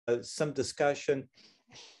some discussion.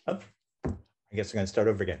 Oh, I guess I'm going to start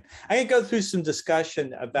over again. I'm going to go through some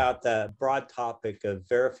discussion about the broad topic of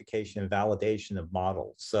verification and validation of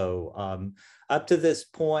models. So up to this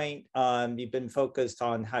point, you've been focused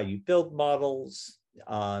on how you build models,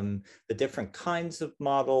 the different kinds of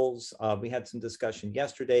models. We had some discussion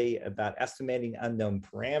yesterday about estimating unknown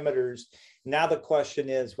parameters. Now the question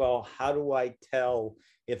is, well, how do I tell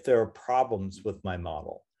if there are problems with my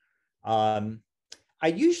model? I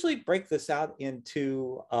usually break this out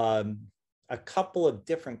into a couple of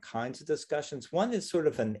different kinds of discussions. One is sort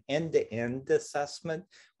of an end-to-end assessment,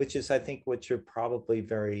 which is, I think, what you're probably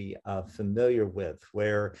very familiar with,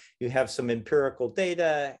 where you have some empirical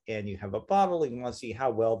data and you have a model and you want to see how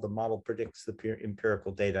well the model predicts the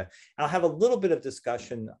empirical data. I'll have a little bit of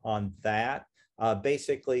discussion on that,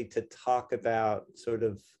 basically to talk about sort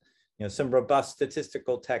of some robust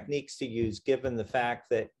statistical techniques to use, given the fact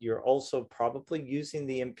that you're also probably using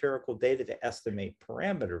the empirical data to estimate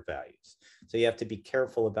parameter values. So you have to be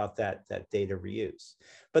careful about that data reuse.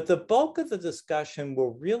 But the bulk of the discussion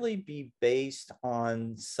will really be based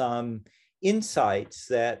on some insights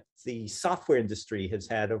that the software industry has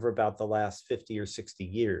had over about the last 50 or 60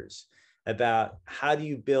 years about how do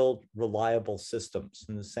you build reliable systems.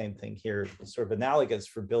 And the same thing here, sort of analogous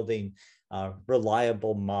for building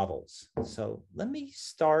reliable models. So let me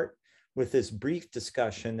start with this brief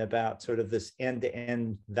discussion about sort of this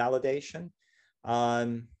end-to-end validation.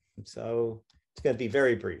 So it's going to be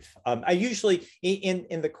very brief. I usually,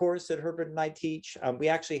 in the course that Herbert and I teach, we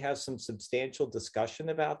actually have some substantial discussion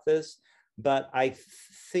about this, but I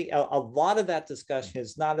think a lot of that discussion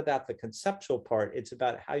is not about the conceptual part, it's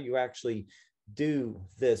about how you actually do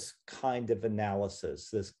this kind of analysis,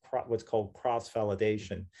 this what's called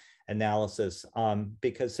cross-validation analysis,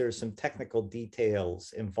 because there's some technical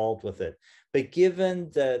details involved with it. But given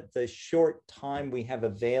the short time we have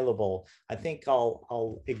available, I think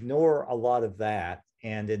I'll ignore a lot of that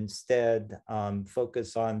and instead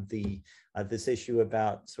focus on this issue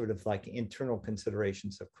about sort of like internal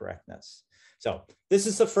considerations of correctness. So this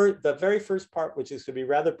is the very first part, which is going to be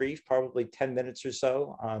rather brief, probably 10 minutes or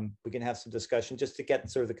so. We can have some discussion just to get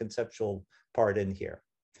sort of the conceptual part in here.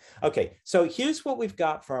 Okay, so here's what we've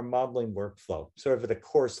got for our modeling workflow, sort of at a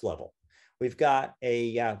course level. We've got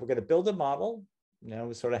we're going to build a model.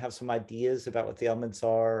 We sort of have some ideas about what the elements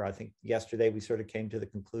are. I think yesterday we sort of came to the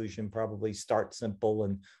conclusion, probably start simple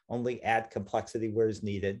and only add complexity where is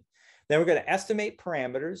needed. Then we're going to estimate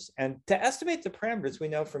parameters. And to estimate the parameters, we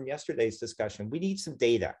know from yesterday's discussion, we need some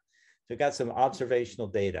data. So we've got some observational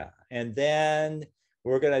data. And then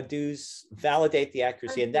we're going to validate the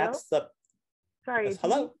accuracy. And that's the... Sorry. Yes,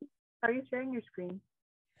 hello? Are you sharing your screen?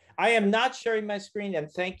 I am not sharing my screen, and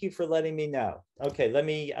thank you for letting me know. Okay, let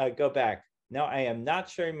me go back. No, I am not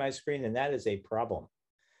sharing my screen, and that is a problem.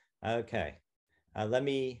 Okay, let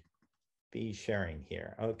me be sharing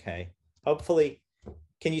here. Okay, hopefully,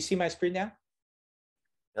 can you see my screen now?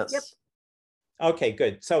 Yes. Yep. Okay,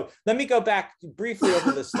 good. So let me go back briefly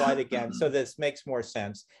over the slide again so this makes more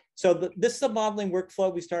sense. So this is a modeling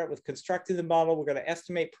workflow. We start with constructing the model. We're going to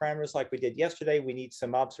estimate parameters like we did yesterday. We need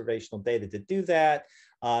some observational data to do that.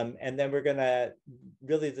 And then we're going to,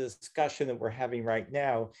 really the discussion that we're having right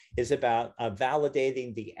now is about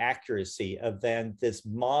validating the accuracy of then this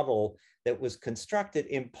model that was constructed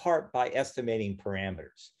in part by estimating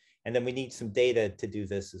parameters. And then we need some data to do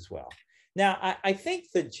this as well. Now, I think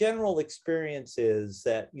the general experience is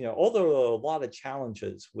that, although there are a lot of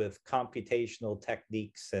challenges with computational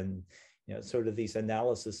techniques and, sort of these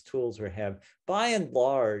analysis tools we have, by and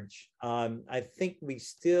large, I think we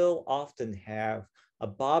still often have a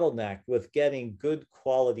bottleneck with getting good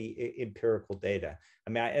quality empirical data.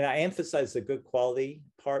 I mean, and I emphasize the good quality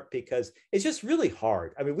part because it's just really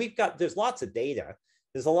hard. I mean, there's lots of data.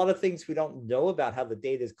 There's a lot of things we don't know about how the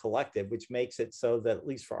data is collected, which makes it so that, at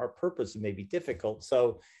least for our purpose, it may be difficult.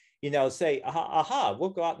 So, say, we'll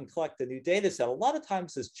go out and collect a new data set. A lot of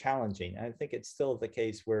times is challenging. And I think it's still the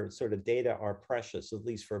case where sort of data are precious, at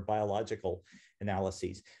least for biological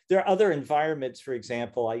analyses. There are other environments, for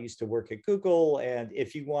example, I used to work at Google, and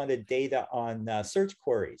if you wanted data on search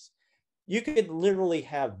queries, you could literally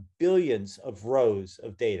have billions of rows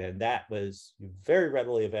of data, and that was very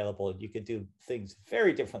readily available. And you could do things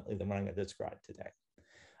very differently than what I'm going to describe today.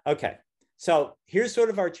 Okay, so here's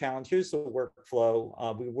sort of our challenge. Here's the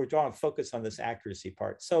workflow. We're drawing focus on this accuracy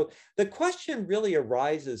part. So the question really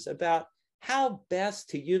arises about how best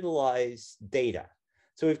to utilize data.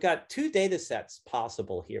 So we've got two data sets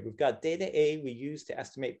possible here. We've got data A we use to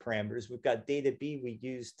estimate parameters. We've got data B we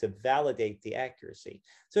use to validate the accuracy.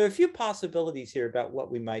 So a few possibilities here about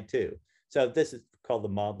what we might do. So this is called the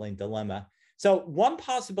modeling dilemma. So one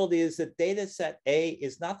possibility is that data set A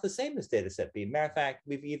is not the same as data set B. Matter of fact,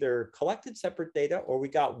 we've either collected separate data or we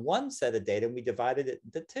got one set of data and we divided it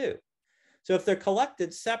into two. So if they're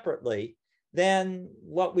collected separately, then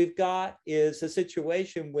what we've got is a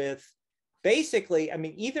situation with basically, I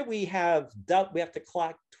mean, either we have to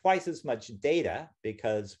collect twice as much data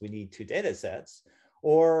because we need two data sets,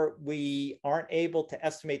 or we aren't able to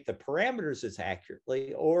estimate the parameters as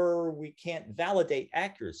accurately, or we can't validate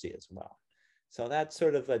accuracy as well. So that's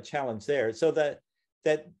sort of a challenge there. So that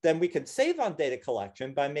then we can save on data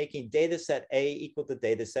collection by making data set A equal to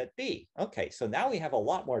data set B. Okay, so now we have a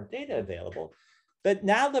lot more data available, but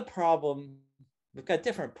now the problem, we've got a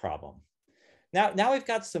different problem. Now we've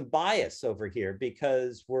got some bias over here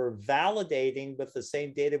because we're validating with the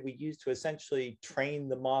same data we use to essentially train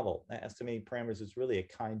the model. Estimating parameters is really a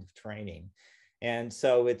kind of training. And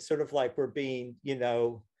so it's sort of like we're being, you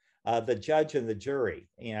know, the judge and the jury,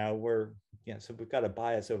 you know, so we've got a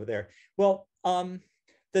bias over there. Well,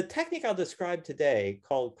 the technique I'll describe today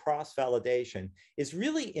called cross-validation is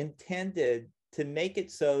really intended to make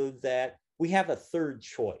it so that we have a third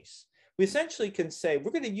choice. We essentially can say,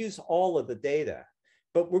 we're going to use all of the data,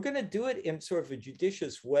 but we're going to do it in sort of a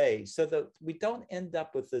judicious way so that we don't end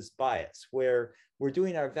up with this bias where we're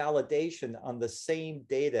doing our validation on the same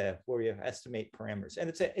data where we have estimate parameters. And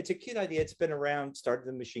it's a cute idea. It's been around, started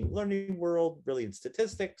in the machine learning world, really in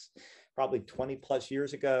statistics, probably 20 plus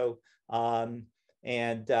years ago.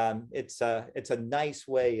 It's a nice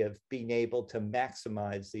way of being able to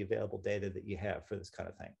maximize the available data that you have for this kind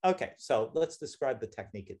of thing. Okay, so let's describe the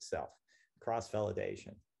technique itself,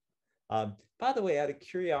 cross-validation. By the way, out of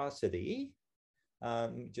curiosity,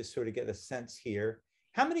 just sort of get a sense here,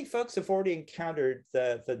 how many folks have already encountered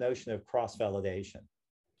the notion of cross-validation?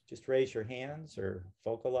 Just raise your hands or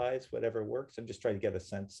vocalize, whatever works. I'm just trying to get a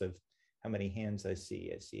sense of how many hands I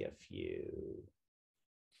see. I see a few.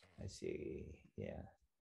 I see, yeah.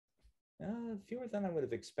 Fewer than I would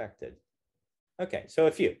have expected. Okay, so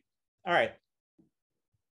a few. All right.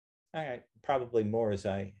 All right, probably more as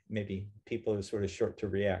maybe people are sort of short to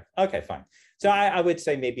react. Okay, fine. So I would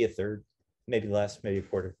say maybe a third, maybe less, maybe a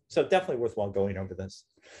quarter. So definitely worthwhile going over this.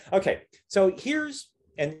 Okay, so here's,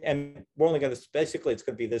 and we're only going to, basically it's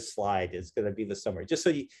going to be this slide is going to be the summary, just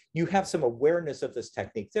so you have some awareness of this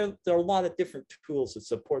technique. There are a lot of different tools that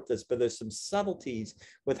support this, but there's some subtleties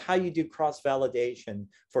with how you do cross-validation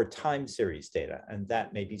for time series data. And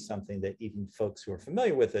that may be something that even folks who are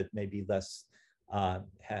familiar with it may be less,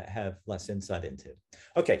 have less insight into.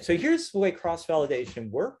 Okay, so here's the way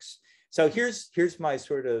cross-validation works. So here's my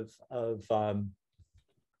sort of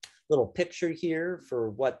little picture here for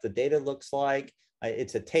what the data looks like.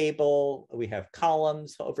 It's a table. We have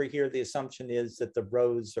columns over here. The assumption is that the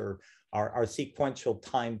rows are sequential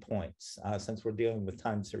time points since we're dealing with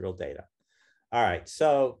time serial data. All right,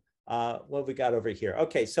 so what have we got over here?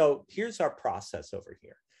 Okay, so here's our process over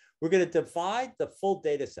here. We're going to divide the full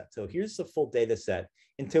data set. So here's the full data set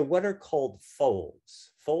into what are called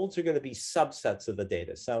folds. Folds are going to be subsets of the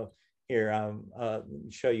data. So here, let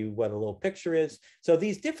me show you what a little picture is. So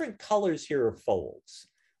these different colors here are folds.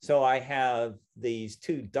 So I have these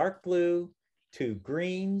two dark blue, two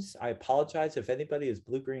greens. I apologize if anybody is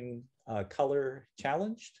blue-green color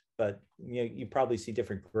challenged, but you probably see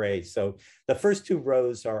different grays. So the first two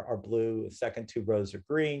rows are blue, the second two rows are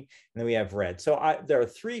green, and then we have red. So there are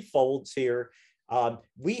three folds here.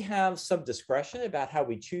 We have some discretion about how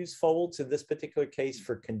we choose folds in this particular case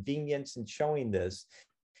for convenience in showing this.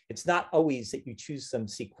 It's not always that you choose them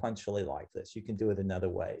sequentially like this. You can do it in other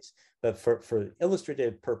ways. But for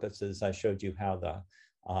illustrative purposes, I showed you how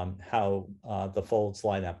the folds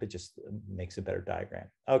line up. It just makes a better diagram.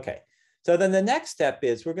 Okay. So then the next step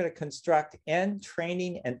is we're going to construct end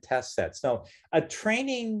training and test sets. So a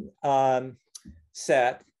training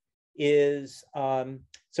set is,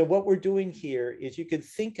 so what we're doing here is you could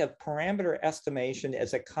think of parameter estimation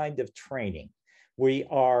as a kind of training. We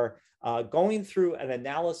are going through an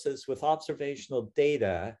analysis with observational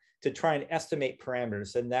data to try and estimate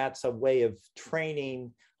parameters. And that's a way of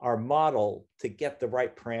training our model to get the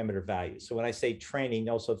right parameter value. So when I say training,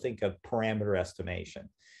 also think of parameter estimation.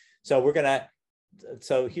 So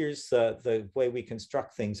so here's the way we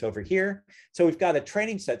construct things over here. So we've got a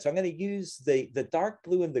training set. So I'm going to use the dark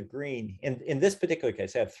blue and the green. In this particular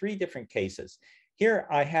case, I have three different cases. Here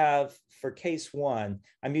I have, for case one,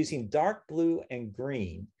 I'm using dark blue and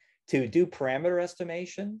green to do parameter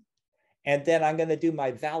estimation. And then I'm going to do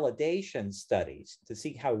my validation studies to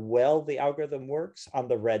see how well the algorithm works on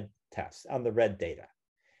the red test, on the red data.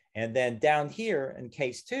 And then down here in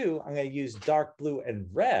case two, I'm going to use dark blue and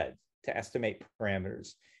red to estimate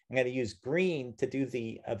parameters. I'm going to use green to do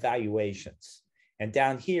the evaluations. And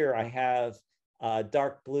down here, I have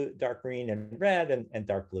dark blue, dark green, and red, and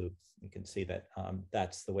dark blue. You can see that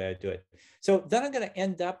that's the way I do it. So then I'm going to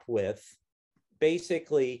end up with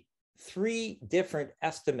basically 3 different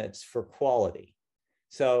estimates for quality.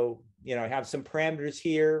 So, you know, I have some parameters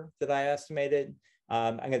here that I estimated.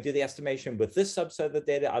 I'm going to do the estimation with this subset of the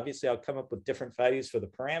data. Obviously, I'll come up with different values for the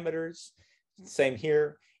parameters. Same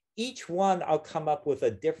here. Each one, I'll come up with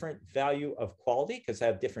a different value of quality because I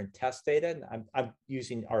have different test data. And I'm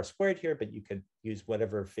using R² here, but you could use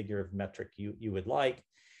whatever figure of metric you would like.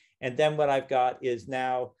 And then what I've got is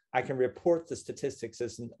now I can report the statistics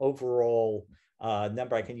as an overall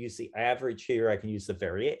number. I can use the average here. I can use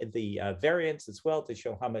the variance as well to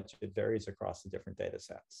show how much it varies across the different data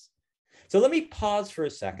sets. So let me pause for a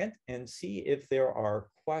second and see if there are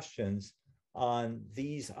questions on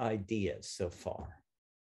these ideas so far.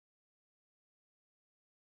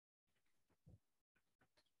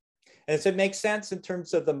 And so it makes sense in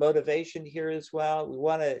terms of the motivation here as well. We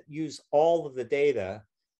want to use all of the data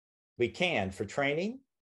we can for training,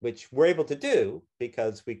 which we're able to do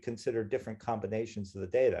because we consider different combinations of the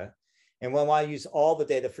data. And we want to use all the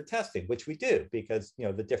data for testing, which we do because, you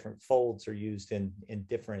know, the different folds are used in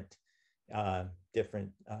different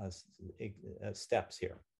steps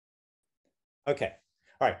here. Okay,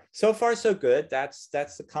 all right, so far so good. That's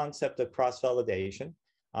the concept of cross-validation.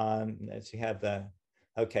 As you have the,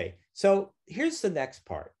 okay, so here's the next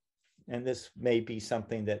part. And this may be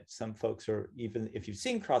something that some folks are, even if you've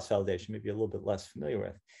seen cross-validation, maybe a little bit less familiar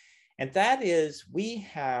with. And that is, we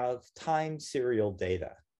have time serial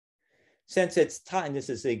data. Since it's time, this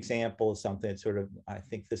is an example of something that sort of, I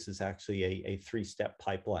think this is actually a 3-step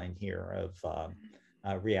pipeline here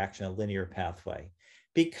of reaction, a linear pathway.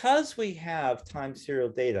 Because we have time serial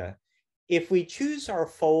data, if we choose our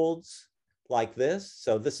folds like this,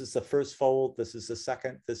 so this is the first fold, this is the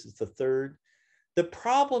second, this is the third, the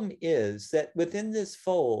problem is that within this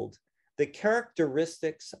fold, the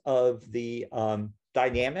characteristics of the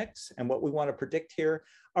dynamics and what we want to predict here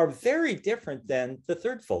are very different than the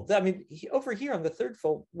third fold. I mean, over here on the third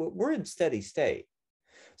fold, we're in steady state.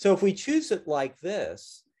 So if we choose it like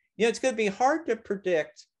this, you know, it's going to be hard to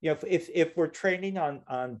predict, you know, if we're training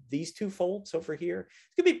on these 2 folds over here,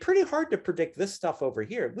 it's going to be pretty hard to predict this stuff over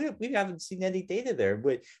here. We haven't seen any data there.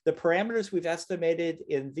 The parameters we've estimated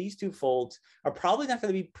in these 2 folds are probably not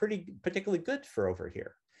going to be particularly good for over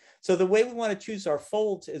here. So the way we want to choose our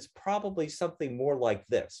folds is probably something more like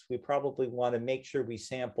this. We probably want to make sure we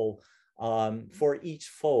sample for each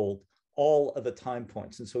fold all of the time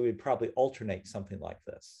points. And so we'd probably alternate something like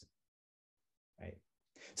this, right?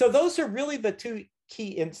 So those are really the 2 key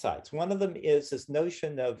insights. One of them is this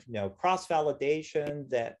notion of, you know, cross-validation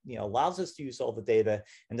that, you know, allows us to use all the data.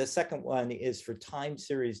 And the second one is for time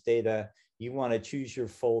series data, you want to choose your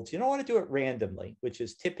folds. You don't want to do it randomly, which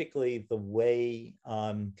is typically the way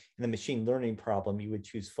in the machine learning problem you would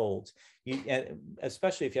choose folds.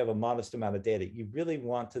 Especially if you have a modest amount of data, you really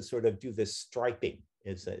want to sort of do this striping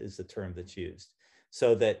is the term that's used,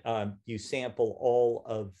 so that you sample all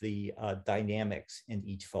of the dynamics in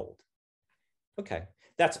each fold. Okay,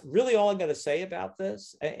 that's really all I'm going to say about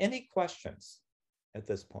this. Any questions at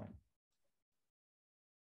this point?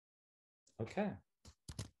 Okay.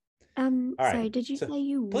 Sorry, did you say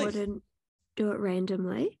you wouldn't do it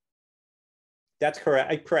randomly? That's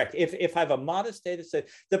correct. Correct. If I have a modest data set,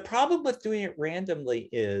 the problem with doing it randomly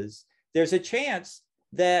is there's a chance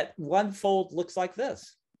that one fold looks like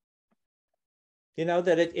this. You know,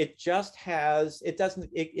 that it just has, it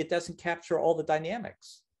doesn't capture all the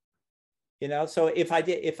dynamics. You know, so if I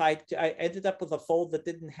ended up with a fold that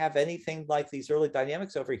didn't have anything like these early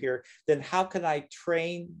dynamics over here, then how can I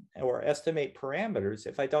train or estimate parameters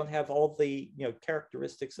if I don't have all the, you know,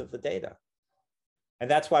 characteristics of the data? And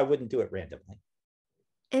that's why I wouldn't do it randomly.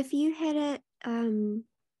 If you had it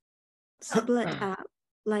split up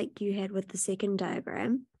like you had with the second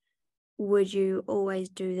diagram, would you always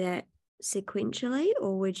do that sequentially,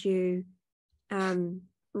 or would you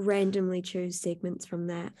randomly choose segments from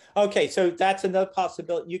that? Okay, so that's another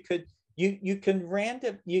possibility. You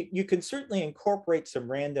can certainly incorporate some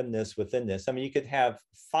randomness within this. I mean, you could have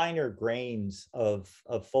finer grains of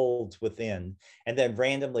folds within, and then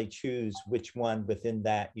randomly choose which one within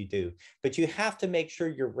that you do. But you have to make sure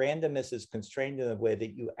your randomness is constrained in a way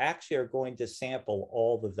that you actually are going to sample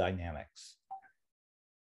all the dynamics.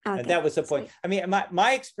 Okay. And that was the point. I mean,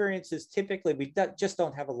 my experience is typically we just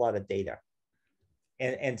don't have a lot of data.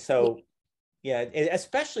 And so, yeah,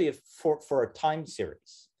 especially if for a time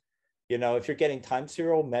series, You know, if you're getting time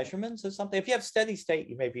serial measurements or something, if you have steady state,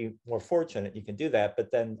 you may be more fortunate, you can do that.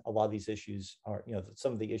 But then a lot of these issues are, you know,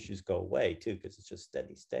 some of the issues go away too, because it's just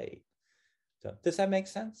steady state. So does that make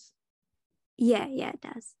sense? Yeah, it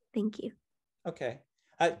does. Thank you. Okay,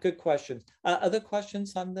 good questions. Other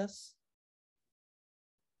questions on this?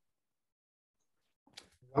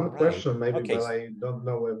 One question maybe, but I don't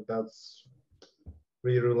know if that's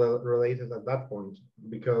really related at that point,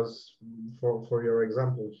 because for your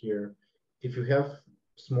example here, if you have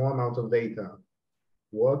small amount of data,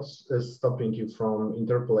 what is stopping you from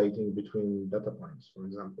interpolating between data points, for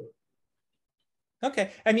example? Okay,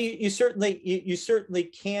 I mean, you certainly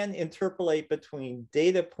can interpolate between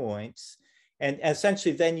data points, and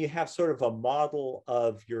essentially then you have sort of a model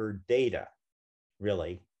of your data,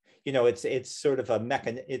 really. You know, it's sort of a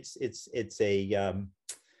it's a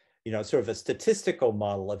you know, sort of a statistical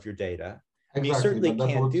model of your data. Exactly, you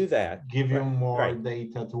certainly can do that. Give you more right.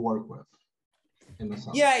 data to work with, in a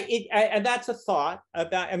sense. Yeah, and that's a thought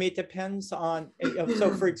about. I mean, it depends on.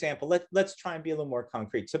 So, for example, let's try and be a little more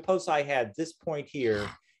concrete. Suppose I had this point here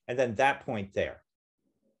and then that point there,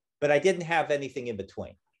 but I didn't have anything in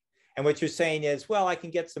between. And what you're saying is, well, I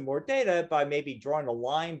can get some more data by maybe drawing a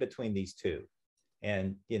line between these two,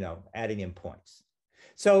 and you know, adding in points.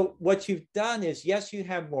 So what you've done is, yes, you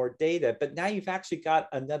have more data, but now you've actually got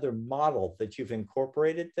another model that you've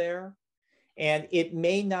incorporated there. And it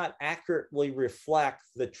may not accurately reflect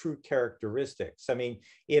the true characteristics. I mean,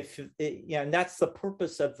 if, you know, and that's the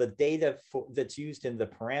purpose of the data that's used in the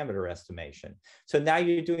parameter estimation. So now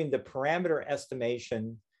you're doing the parameter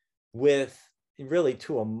estimation with really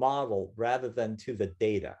to a model rather than to the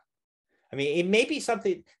data. I mean, it may be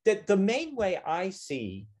something that the main way I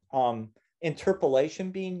see interpolation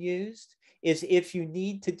being used is if you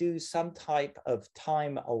need to do some type of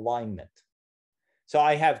time alignment. So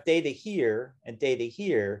I have data here and data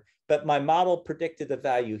here, but my model predicted the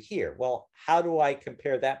value here. Well, how do I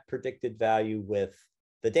compare that predicted value with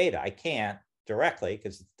the data? I can't directly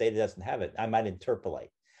because the data doesn't have it. I might interpolate.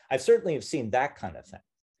 I certainly have seen that kind of thing.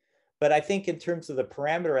 But I think in terms of the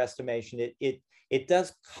parameter estimation, it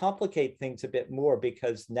does complicate things a bit more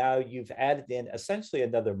because now you've added in essentially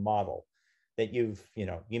another model that you've, you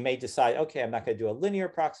know, you may decide, okay, I'm not going to do a linear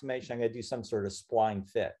approximation. I'm going to do some sort of spline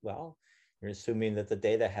fit. Well, you're assuming that the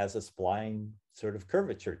data has a spline sort of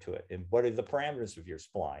curvature to it. And what are the parameters of your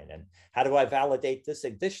spline? And how do I validate this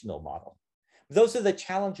additional model? Those are the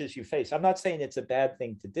challenges you face. I'm not saying it's a bad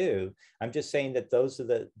thing to do. I'm just saying that those are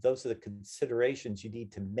the considerations you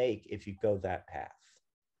need to make if you go that path.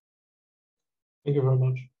 Thank you very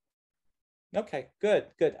much. Okay,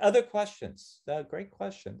 good. Other questions? Great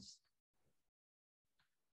questions.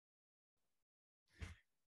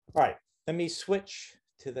 All right, let me switch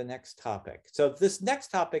to the next topic. So this next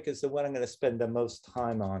topic is the one I'm going to spend the most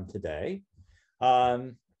time on today.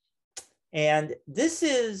 And this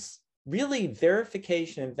is really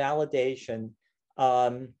verification and validation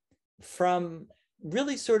from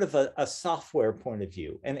really sort of a software point of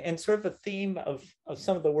view, and sort of a theme of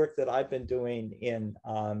some of the work that I've been doing in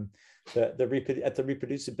at the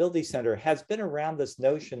Reproducibility Center has been around this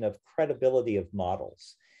notion of credibility of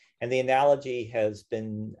models. And the analogy has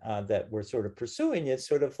been that we're sort of pursuing is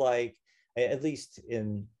sort of like, at least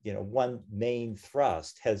in, you know, one main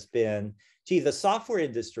thrust has been, gee, the software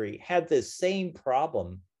industry had this same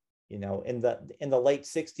problem, you know, in the late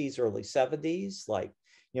 60s, early 70s, like,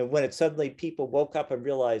 you know, when it suddenly people woke up and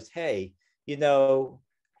realized, hey, you know,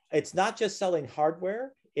 it's not just selling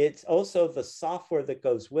hardware, it's also the software that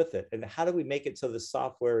goes with it. And how do we make it so the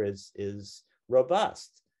software is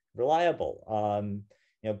robust, reliable?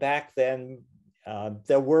 You know, back then,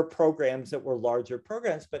 there were programs that were larger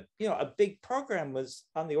programs, but, you know, a big program was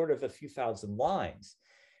on the order of a few thousand lines.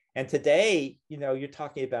 And today, you know, you're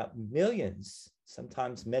talking about millions,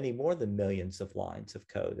 sometimes many more than millions of lines of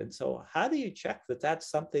code. And so how do you check that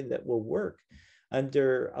that's something that will work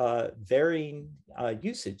under varying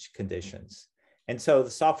usage conditions? And so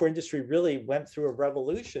the software industry really went through a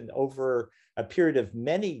revolution over a period of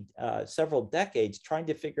many, several decades, trying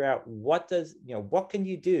to figure out what can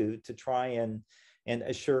you do to try and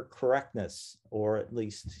assure correctness, or at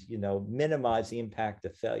least, you know, minimize the impact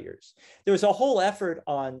of failures. There was a whole effort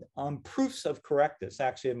on proofs of correctness.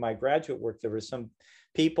 Actually, in my graduate work, there were some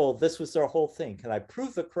people, this was their whole thing. Can I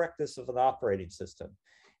prove the correctness of an operating system?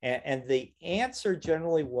 And the answer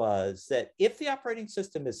generally was that if the operating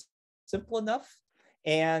system is simple enough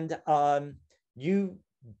and you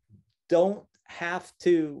don't have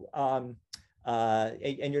to,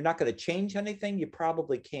 and you're not going to change anything, you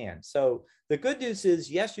probably can. So the good news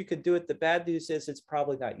is, yes, you could do it. The bad news is it's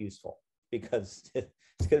probably not useful because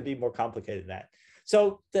it's going to be more complicated than that.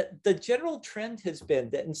 So the general trend has been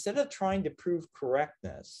that instead of trying to prove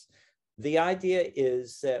correctness, the idea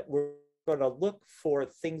is that we're going to look for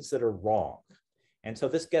things that are wrong. And so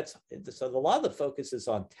so a lot of the focus is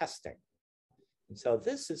on testing. And so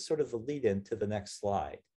this is sort of the lead in to the next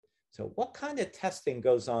slide. So what kind of testing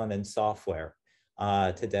goes on in software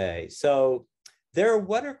today? So there are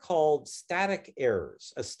what are called static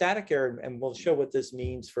errors. A static error, and we'll show what this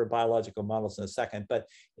means for biological models in a second, but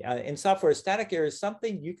in software, a static error is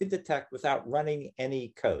something you can detect without running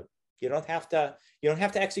any code. You don't have to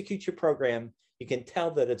execute your program. You can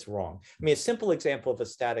tell that it's wrong. I mean, a simple example of a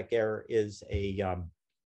static error is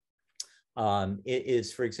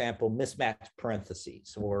for example, mismatched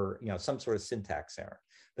parentheses or some sort of syntax error.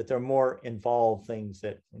 But there are more involved things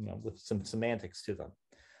that with some semantics to them.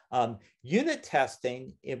 Unit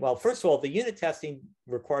testing, well, first of all, the unit testing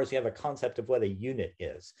requires you have a concept of what a unit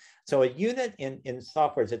is. So a unit in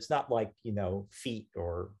software, it's not like, feet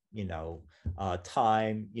or,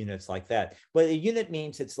 time units like that. What a unit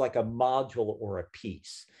means, it's like a module or a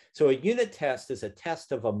piece. So a unit test is a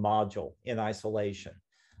test of a module in isolation.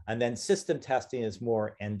 And then system testing is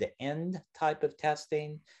more end-to-end type of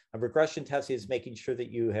testing. Regression testing is making sure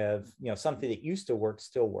that you have, something that used to work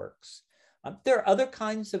still works. There are other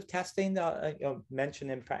kinds of testing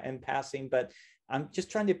mentioned in passing, but I'm just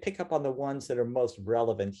trying to pick up on the ones that are most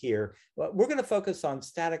relevant here. We're going to focus on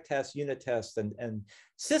static tests, unit tests, and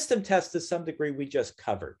system tests to some degree we just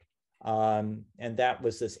covered. And that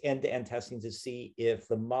was this end-to-end testing to see if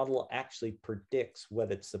the model actually predicts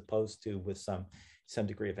what it's supposed to with some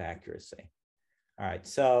degree of accuracy. All right,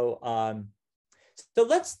 so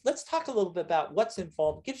let's talk a little bit about what's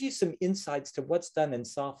involved. It gives you some insights to what's done in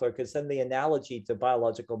software, because then the analogy to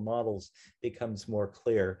biological models becomes more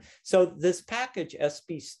clear. So this package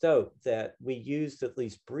SBstoat that we used at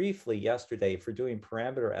least briefly yesterday for doing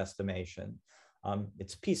parameter estimation,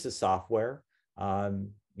 it's a piece of software.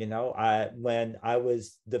 When I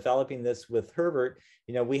was developing this with Herbert,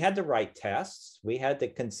 we had to write tests. We had to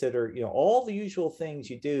consider, all the usual things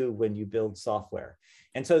you do when you build software.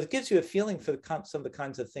 And so it gives you a feeling for some of the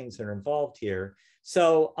kinds of things that are involved here.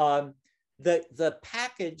 So the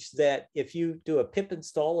package that if you do a pip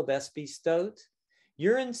install of SBstoat,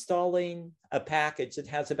 you're installing a package that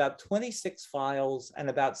has about 26 files and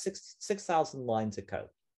about 6,000 lines of code.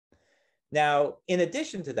 Now, in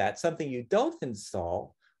addition to that, something you don't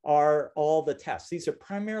install are all the tests. These are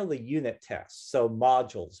primarily unit tests, so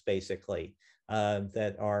modules basically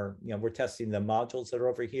that are, we're testing the modules that are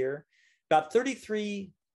over here. About 33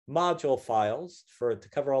 module files to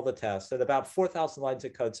cover all the tests and about 4,000 lines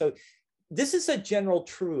of code. So this is a general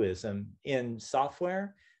truism in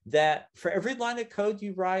software that for every line of code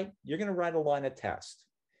you write, you're going to write a line of test.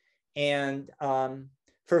 And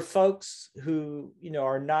for folks who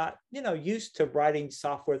are not used to writing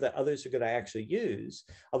software that others are going to actually use,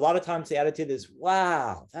 a lot of times the attitude is,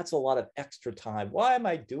 wow, that's a lot of extra time. Why am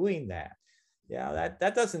I doing that? Yeah,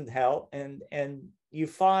 that doesn't help. And you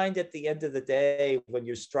find at the end of the day, when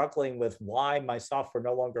you're struggling with why my software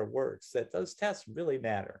no longer works, that those tests really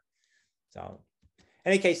matter. So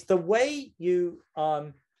in any case, the way you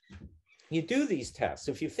do these tests,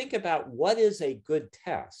 if you think about what is a good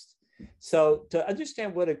test, so to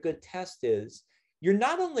understand what a good test is, you're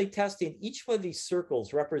not only testing each one of these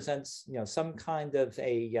circles represents some kind of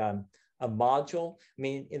a module. I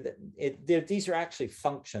mean, these are actually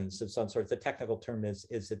functions of some sort. The technical term is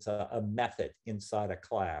it's a method inside a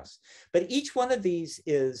class. But each one of these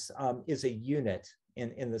is a unit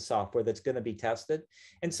in the software that's going to be tested.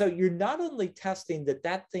 And so you're not only testing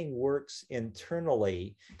that thing works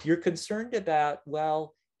internally, you're concerned about,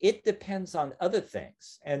 well, it depends on other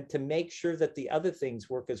things, and to make sure that the other things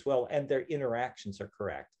work as well and their interactions are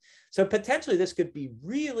correct. So potentially this could be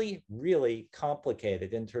really, really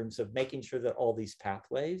complicated in terms of making sure that all these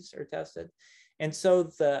pathways are tested. And so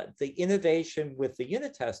the innovation with the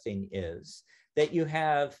unit testing is that you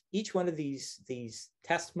have each one of these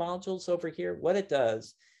test modules over here, what it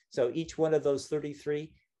does. So each one of those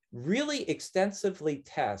 33 really extensively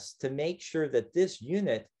tests to make sure that this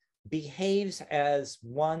unit behaves as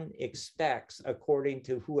one expects according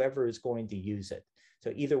to whoever is going to use it.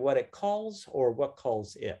 So either what it calls or what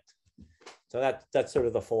calls it. So that's sort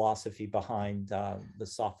of the philosophy behind the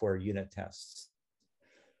software unit tests.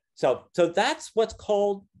 So that's what's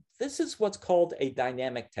called, this is what's called a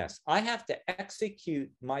dynamic test. I have to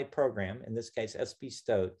execute my program, in this case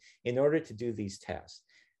SBstoat, in order to do these tests.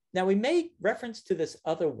 Now we made reference to this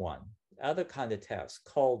other one, other kind of test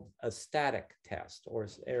called a static test or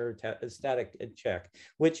a static check,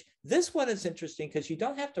 which this one is interesting because you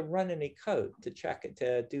don't have to run any code to check it,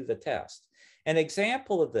 to do the test. An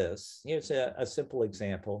example of this, here's a simple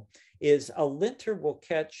example, is a linter will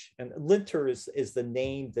catch, and linter is the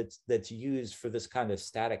name that's used for this kind of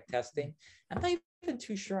static testing. I'm not even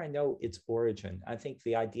too sure I know its origin. I think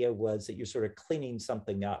the idea was that you're sort of cleaning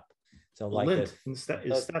something up. So like lint is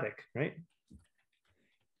static, right?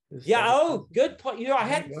 Yeah. Oh, good point. You know, I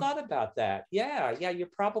hadn't thought about that. Yeah. Yeah. You're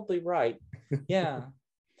probably right. Yeah.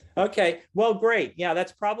 Okay. Well, great. Yeah.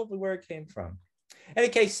 That's probably where it came from.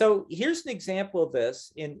 Okay. So here's an example of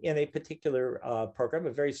this in a particular program,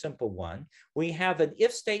 a very simple one. We have an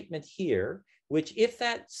if statement here, which if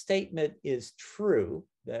that statement is true,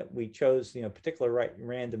 that we chose, you know, a particular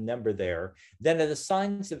random number there, then it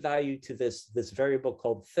assigns a value to this variable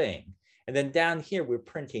called thing. And then down here, we're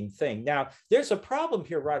printing thing. Now, there's a problem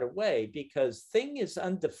here right away because thing is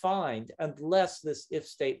undefined unless this if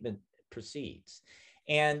statement proceeds.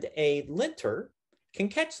 And a linter can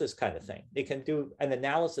catch this kind of thing. It can do an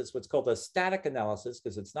analysis, what's called a static analysis,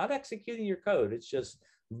 because it's not executing your code. It's just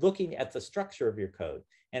looking at the structure of your code,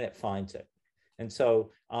 and it finds it. And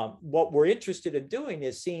so what we're interested in doing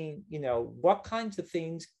is seeing, you know, what kinds of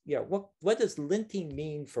things, you know, what does linting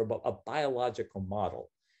mean for a biological model?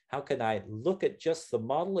 How can I look at just the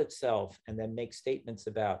model itself and then make statements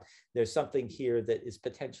about there's something here that is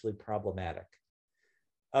potentially problematic?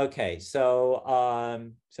 Okay,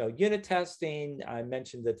 so so unit testing, I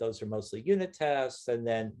mentioned that those are mostly unit tests, and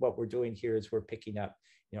then what we're doing here is we're picking up,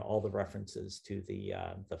 you know, all the references to the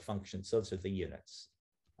functions. Those are the units.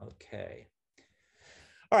 Okay.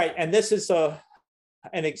 All right, and this is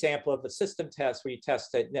an example of a system test where you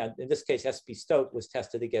test it. Now, in this case, SBstoat was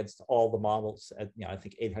tested against all the models, you know, I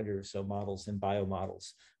think 800 or so models in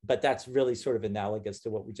biomodels. But that's really sort of analogous to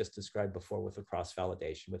what we just described before with the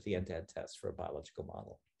cross-validation with the end-to-end test for a biological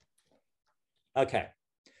model. Okay,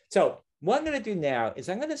 so what I'm going to do now is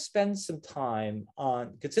I'm going to spend some time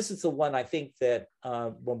on, because this is the one I think that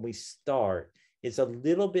when we start is a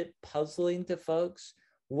little bit puzzling to folks.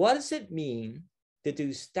 What does it mean to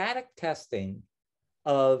do static testing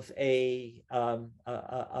of a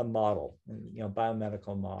model, you know,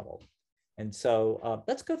 biomedical model? And so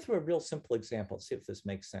let's go through a real simple example, see if this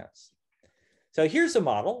makes sense. So here's a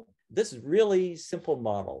model. This is really simple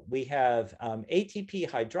model. We have ATP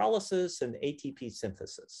hydrolysis and ATP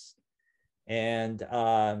synthesis. And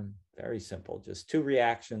very simple, just two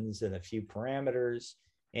reactions and a few parameters.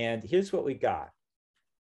 And here's what we got.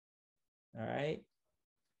 All right.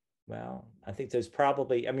 Well, I think there's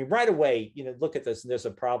probably, I mean, right away, you know, look at this, and there's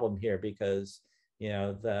a problem here because, you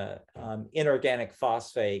know, the inorganic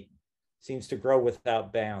phosphate seems to grow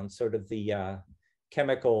without bounds, sort of the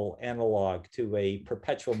chemical analog to a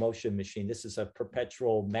perpetual motion machine. This is a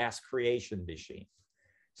perpetual mass creation machine.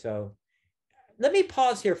 So let me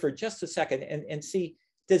pause here for just a second and see,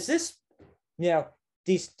 does this, you know,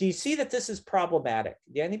 do you see that this is problematic?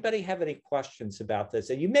 Do anybody have any questions about this?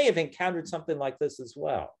 And you may have encountered something like this as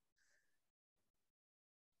well.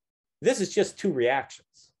 This is just two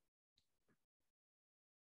reactions.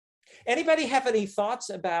 Anybody have any thoughts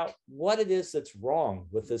about what it is that's wrong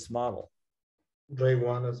with this model?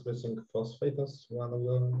 J1 is missing phosphate as one of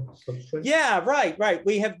the substrates. Yeah, right.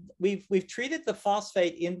 We've treated the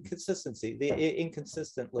phosphate inconsistently,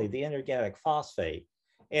 the inorganic phosphate,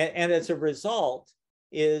 and as a result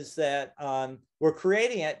is that we're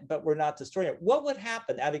creating it, but we're not destroying it. What would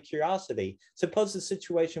happen, out of curiosity? Suppose the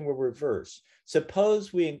situation were reversed.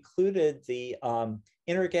 Suppose we included the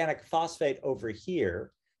inorganic phosphate over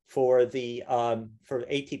here for the for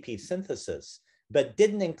ATP synthesis, but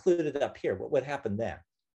didn't include it up here. What would happen then?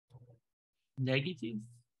 Negative.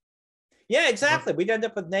 Yeah, exactly. We'd end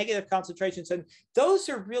up with negative concentrations. And those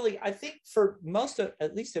are really, I think for most of,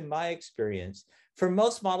 at least in my experience, for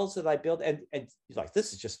most models that I build, and like,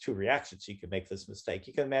 this is just two reactions, so you can make this mistake.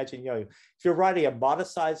 You can imagine, you know, if you're writing a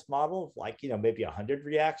model-sized model of like, you know, maybe 100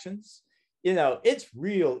 reactions, you know, it's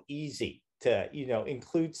real easy to, you know,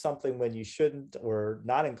 include something when you shouldn't or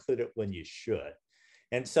not include it when you should.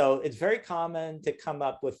 And so it's very common to come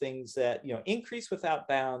up with things that, you know, increase without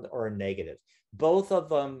bound or are negative. Both of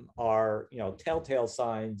them are, you know, telltale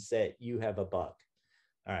signs that you have a bug.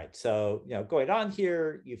 All right, so, you know, going on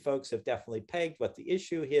here, you folks have definitely pegged what the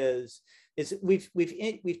issue is we've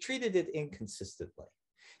treated it inconsistently.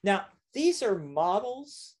 Now, these are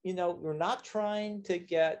models, you know, we're not trying to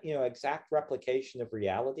get, you know, exact replication of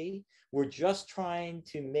reality. We're just trying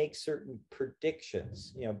to make certain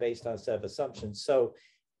predictions, you know, based on a set of assumptions. So,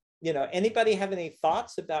 you know, anybody have any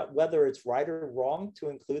thoughts about whether it's right or wrong to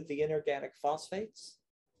include the inorganic phosphates?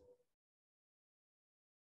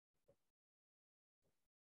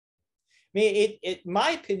 mean,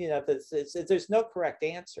 my opinion of this is there's no correct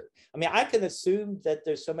answer. I mean, I can assume that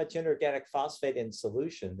there's so much inorganic phosphate in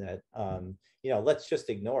solution that, let's just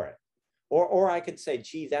ignore it. Or I could say,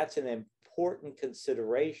 gee, that's an important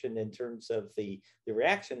consideration in terms of the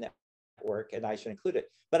reaction network, and I should include it.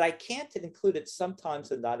 But I can't include it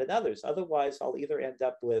sometimes and not in others. Otherwise, I'll either end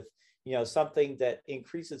up with, something that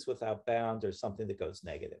increases without bound or something that goes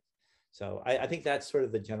negative. So I think that's sort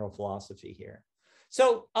of the general philosophy here.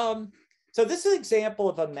 So, so this is an example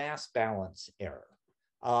of a mass balance error.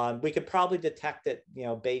 We could probably detect it,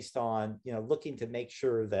 based on, looking to make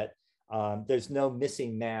sure that there's no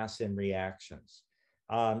missing mass in reactions.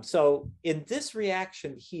 So in this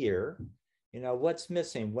reaction here, what's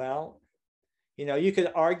missing? Well, you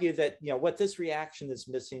could argue that, what this reaction is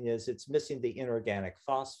missing is it's missing the inorganic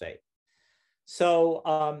phosphate. So,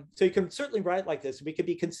 so you can certainly write like this. We could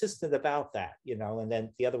be consistent about that, and then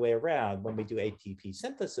the other way around, when we do ATP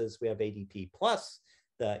synthesis, we have ADP plus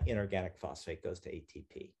the inorganic phosphate goes to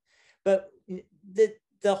ATP. But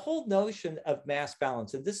the whole notion of mass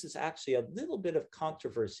balance, and this is actually a little bit of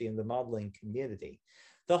controversy in the modeling community,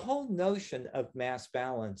 the whole notion of mass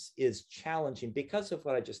balance is challenging because of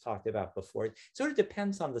what I just talked about before. It sort of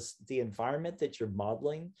depends on the environment that you're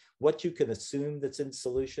modeling, what you can assume that's in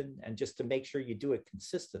solution, and just to make sure you do it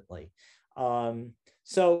consistently.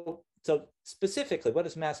 So specifically, what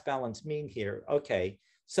does mass balance mean here? Okay,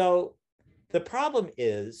 so the problem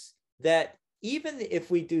is that even if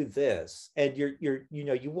we do this, and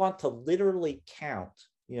you want to literally count,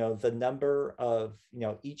 the number of,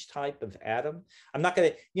 each type of atom. I'm not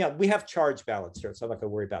going to, we have charge balance here, so I'm not going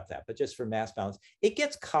to worry about that. But just for mass balance, it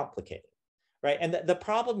gets complicated, right? And the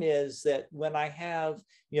problem is that when I have,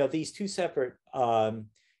 these two separate,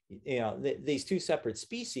 these two separate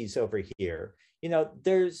species over here,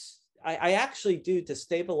 I actually do, to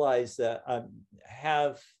stabilize the,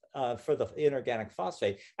 for the inorganic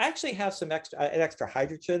phosphate, I actually have some an extra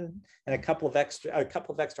hydrogen and a couple of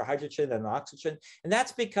extra hydrogen and an oxygen, and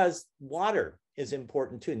that's because water is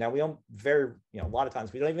important too. Now we don't a lot of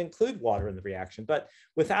times we don't even include water in the reaction, but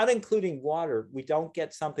without including water, we don't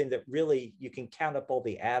get something that really you can count up all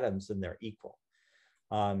the atoms and they're equal.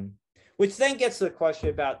 Which then gets to the question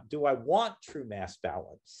about, do I want true mass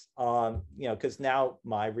balance? Because now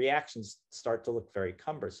my reactions start to look very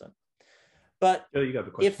cumbersome. But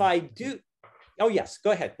if I do, oh yes,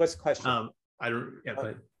 go ahead. What's the question? I don't. Yeah, go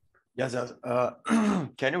ahead. Yes.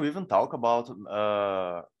 Can you even talk about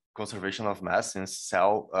conservation of mass, since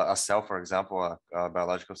a cell, for example, a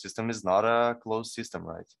biological system is not a closed system,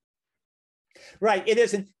 right? Right, it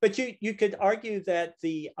isn't. But you could argue that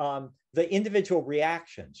the individual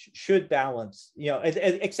reactions should balance,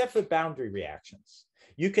 except for boundary reactions.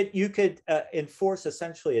 You could enforce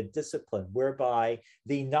essentially a discipline whereby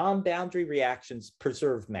the non-boundary reactions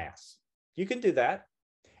preserve mass. You can do that.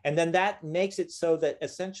 And then that makes it so that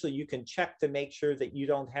essentially you can check to make sure that you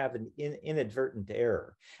don't have an inadvertent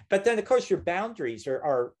error. But then of course your boundaries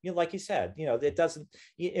are like you said, it doesn't,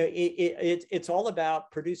 it's all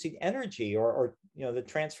about producing energy or the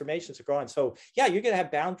transformations are going. So yeah, you're going to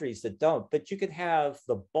have boundaries that don't, but you can have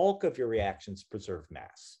the bulk of your reactions preserve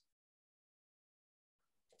mass.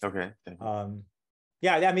 Okay.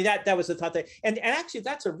 Yeah, I mean, that was the thought thing. And actually,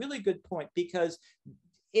 that's a really good point, because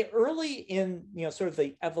early in sort of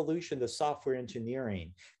the evolution of software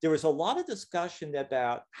engineering, there was a lot of discussion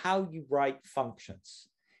about how you write functions.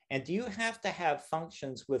 And do you have to have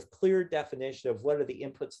functions with clear definition of what are the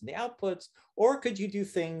inputs and the outputs? Or could you do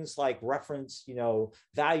things like reference,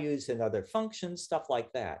 values in other functions, stuff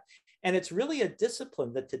like that? And it's really a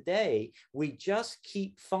discipline that today we just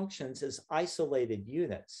keep functions as isolated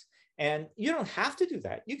units. And you don't have to do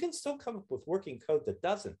that. You can still come up with working code that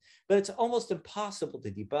doesn't, but it's almost impossible to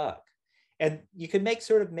debug. And you can make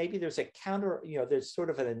sort of, maybe there's a counter, there's sort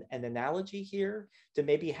of an analogy here to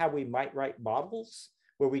maybe how we might write models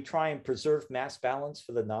where we try and preserve mass balance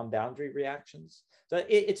for the non-boundary reactions. So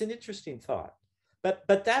it's an interesting thought.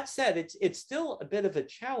 But that said, it's still a bit of a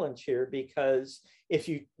challenge here, because if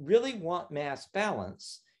you really want mass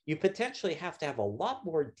balance, you potentially have to have a lot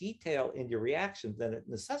more detail in your reaction than it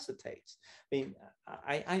necessitates. I mean,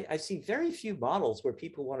 I see very few models where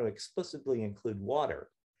people want to explicitly include water.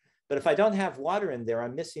 But if I don't have water in there,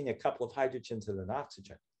 I'm missing a couple of hydrogens and an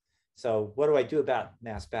oxygen. So what do I do about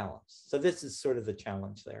mass balance? So this is sort of the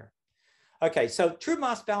challenge there. Okay, so true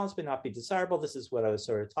mass balance may not be desirable. This is what I was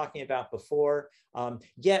sort of talking about before.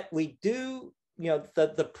 Yet we do,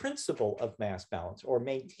 the principle of mass balance, or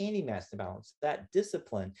maintaining mass balance, that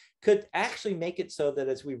discipline could actually make it so that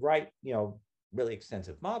as we write, really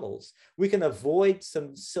extensive models, we can avoid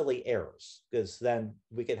some silly errors, because then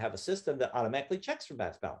we can have a system that automatically checks for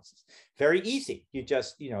mass balances. Very easy. You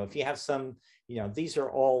just, if you have some, these are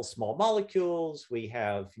all small molecules. We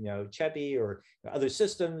have, Chebby or other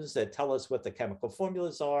systems that tell us what the chemical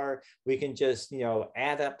formulas are. We can just,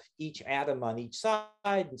 add up each atom on each side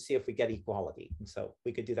and see if we get equality. And so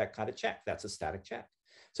we could do that kind of check. That's a static check.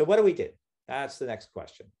 So what do we do? That's the next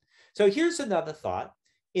question. So here's another thought,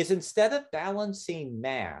 is instead of balancing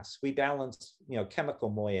mass, we balance, chemical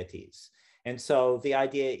moieties. And so the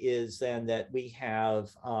idea is then that we have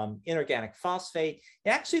inorganic phosphate.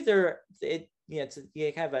 Actually, you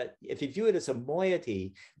have if you view it as a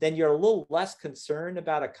moiety, then you're a little less concerned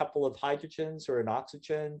about a couple of hydrogens or an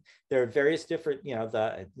oxygen. There are various different,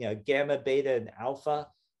 gamma, beta, and alpha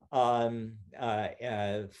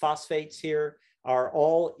phosphates here are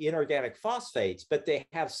all inorganic phosphates, but they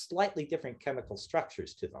have slightly different chemical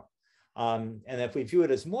structures to them. And if we view it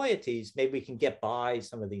as moieties, maybe we can get by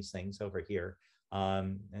some of these things over here.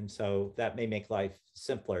 And so that may make life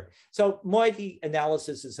simpler. So moiety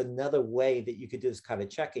analysis is another way that you could do this kind of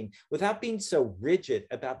checking without being so rigid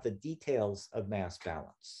about the details of mass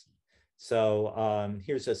balance. So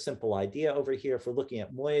here's a simple idea over here. If we're looking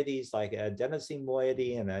at moieties like a adenosine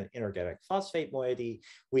moiety and an inorganic phosphate moiety,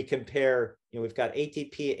 we compare, we've got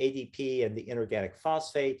ATP, ADP, and the inorganic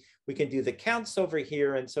phosphate. We can do the counts over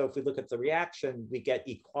here. And so if we look at the reaction, we get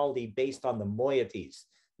equality based on the moieties,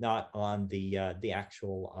 not on the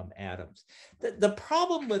actual atoms. The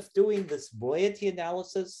problem with doing this moiety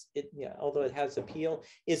analysis, although it has appeal,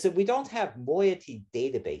 is that we don't have moiety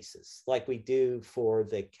databases like we do for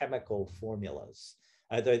the chemical formulas,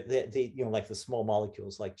 like the small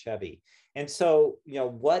molecules like Chebby. And so,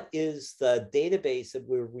 what is the database of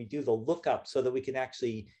where we do the lookup so that we can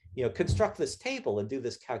actually, construct this table and do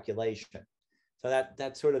this calculation? So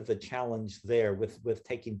that's sort of the challenge there with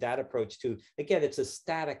taking that approach to, again, it's a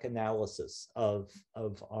static analysis of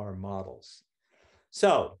our models.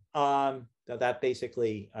 So that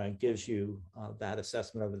basically gives you that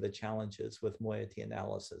assessment of the challenges with moiety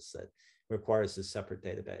analysis that requires a separate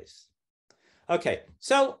database. Okay,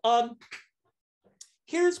 so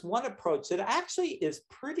here's one approach that actually is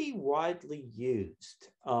pretty widely used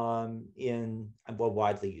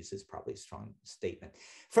widely used is probably a strong statement.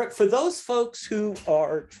 For those folks who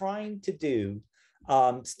are trying to do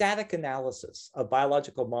static analysis of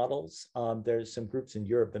biological models, there's some groups in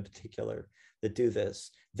Europe in particular that do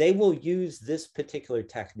this. They will use this particular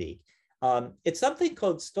technique. It's something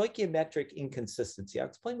called stoichiometric inconsistency. I'll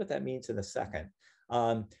explain what that means in a second.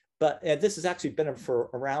 But this has actually been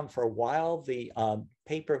around for a while. The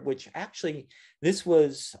paper, which actually, this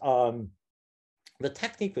was, the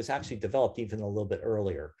technique was actually developed even a little bit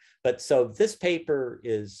earlier. But so this paper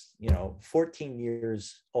is, 14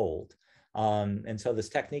 years old. And so this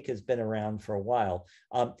technique has been around for a while.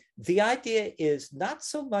 The idea is not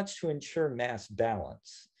so much to ensure mass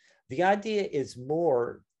balance. The idea is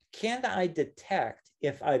more, can I detect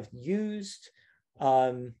if I've used,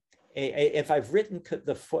 if I've written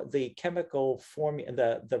the chemical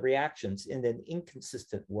formula, the reactions in an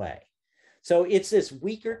inconsistent way? So it's this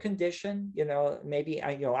weaker condition, maybe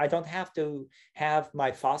I don't have to have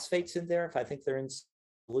my phosphates in there if I think they're in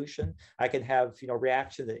solution. I can have,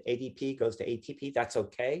 reaction that ADP goes to ATP, that's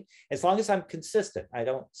okay. As long as I'm consistent, I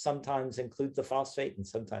don't sometimes include the phosphate and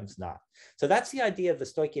sometimes not. So that's the idea of the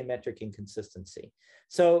stoichiometric inconsistency.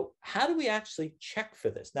 So how do we actually check for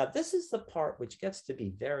this? Now, this is the part which gets to be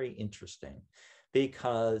very interesting,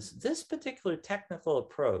 because this particular technical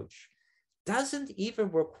approach doesn't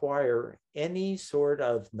even require any sort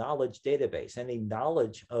of knowledge database, any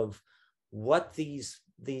knowledge of what these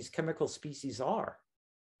chemical species are,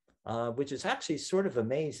 which is actually sort of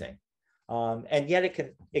amazing. And yet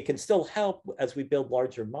it can still help as we build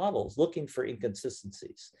larger models looking for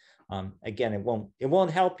inconsistencies. Again, it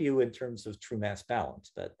won't help you in terms of true mass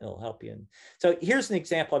balance, but it'll help you. So here's an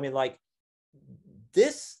example. I mean, like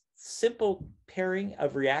this simple pairing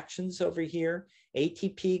of reactions over here,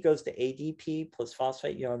 ATP goes to ADP plus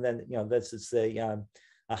phosphate, and then, this is the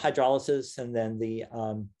hydrolysis and then the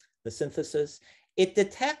synthesis. It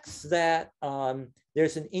detects that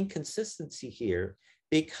there's an inconsistency here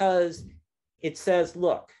because it says,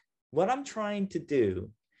 look, what I'm trying to do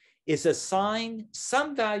is assign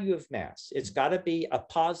some value of mass. It's got to be a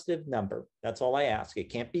positive number. That's all I ask.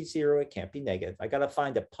 It can't be 0. It can't be negative. I got to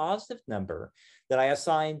find a positive number that I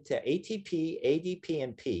assign to ATP, ADP,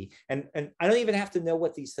 and P. And I don't even have to know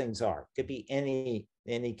what these things are. It could be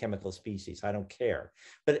any chemical species. I don't care.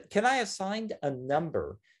 But can I assign a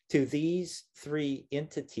number to these three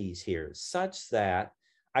entities here such that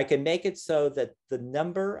I can make it so that the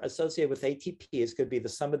number associated with ATP is going to be the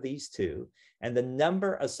sum of these two, and the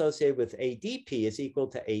number associated with ADP is equal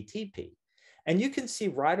to ATP. And you can see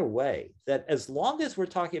right away that as long as we're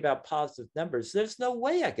talking about positive numbers, there's no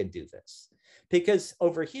way I can do this. Because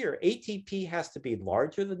over here, ATP has to be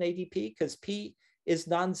larger than ADP because P is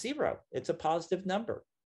non-zero. It's a positive number.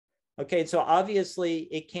 Okay, so obviously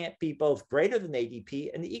it can't be both greater than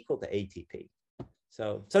ADP and equal to ATP.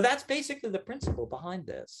 So that's basically the principle behind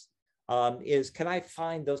this, is can I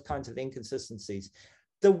find those kinds of inconsistencies?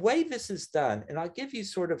 The way this is done, and I'll give you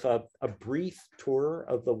sort of a brief tour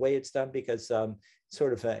of the way it's done because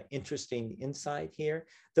sort of an interesting insight here.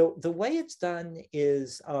 The way it's done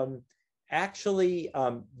is actually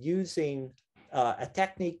using a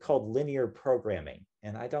technique called linear programming.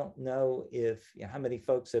 And I don't know if how many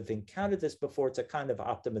folks have encountered this before. It's a kind of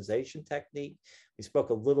optimization technique. We spoke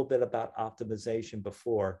a little bit about optimization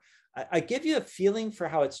before. I give you a feeling for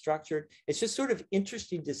how it's structured. It's just sort of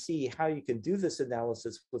interesting to see how you can do this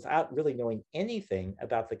analysis without really knowing anything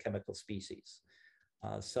about the chemical species.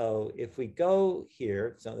 So if we go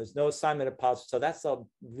here, so there's no assignment of positive. So that's the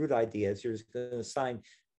root idea is you're going to assign,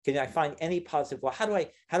 can I find any positive? Well, how do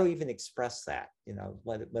I even express that? You know,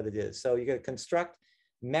 what it is. So you're going to construct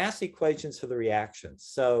mass equations for the reactions.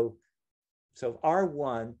 So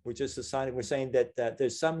R1, we're just assigning, we're saying that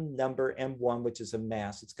there's some number M1, which is a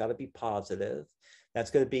mass. It's got to be positive.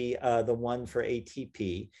 That's going to be the one for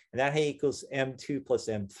ATP. And that equals M2 plus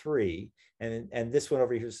M3. And this one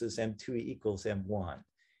over here says M2 equals M1.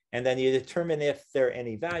 And then you determine if there are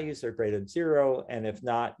any values that are greater than 0. And if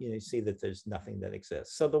not, you see that there's nothing that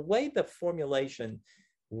exists. So the way the formulation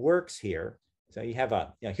works here, so you have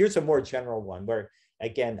here's a more general one where,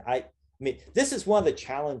 again, I mean, this is one of the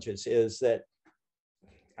challenges is that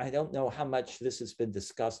I don't know how much this has been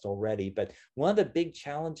discussed already, but one of the big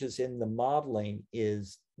challenges in the modeling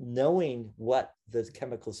is knowing what the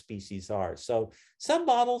chemical species are. So some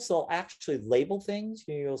models, they'll actually label things.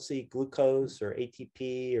 You'll see glucose or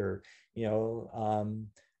ATP or,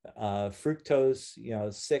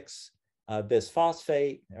 fructose, 6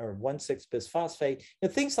 bisphosphate or 1,6 bisphosphate,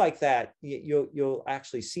 things like that. You'll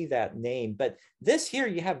actually see that name, but this here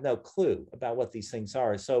you have no clue about what these things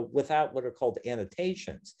are. So without what are called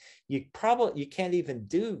annotations, you can't even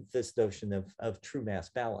do this notion of true mass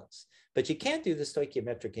balance, but you can do the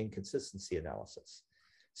stoichiometric inconsistency analysis.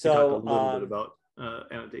 So a little bit about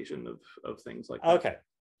annotation of things like that. Okay.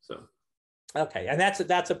 So. Okay, and that's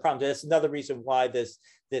a problem. That's another reason why this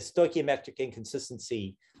stoichiometric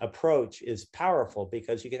inconsistency approach is powerful,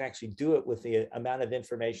 because you can actually do it with the amount of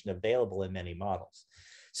information available in many models.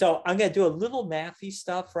 So I'm going to do a little mathy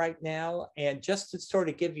stuff right now, and just to sort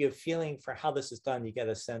of give you a feeling for how this is done, you get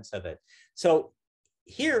a sense of it. So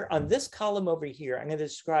here on this column over here, I'm going to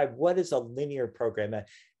describe what is a linear program.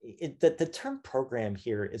 The term program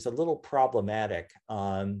here is a little problematic.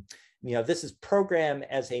 This is program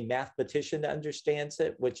as a mathematician understands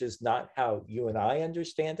it, which is not how you and I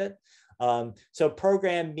understand it. So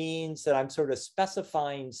program means that I'm sort of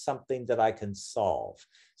specifying something that I can solve.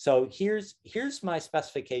 So here's my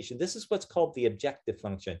specification. This is what's called the objective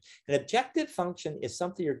function. An objective function is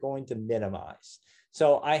something you're going to minimize.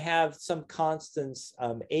 So I have some constants,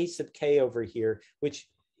 a sub k over here, which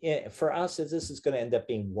for us, this is going to end up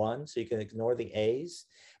being 1, so you can ignore the a's.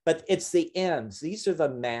 But it's the m's. These are the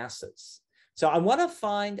masses. So I want to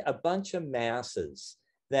find a bunch of masses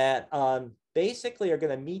that basically are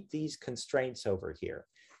going to meet these constraints over here.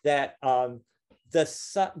 That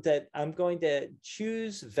that I'm going to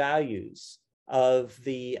choose values of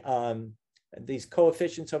these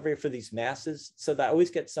coefficients over here for these masses, so that I always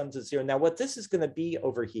get sums of 0. Now, what this is going to be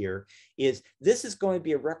over here is this is going to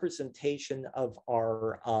be a representation of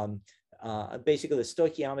our basically the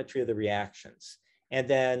stoichiometry of the reactions. And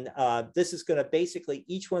then this is going to basically,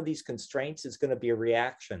 each one of these constraints is going to be a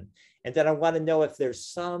reaction. And then I want to know if there's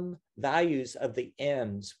some values of the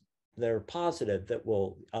m's that are positive that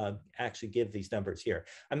will actually give these numbers here.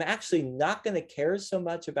 I'm actually not going to care so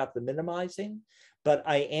much about the minimizing, but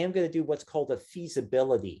I am going to do what's called a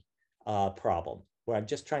feasibility problem, where I'm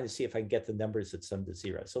just trying to see if I can get the numbers that sum to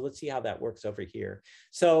 0. So let's see how that works over here.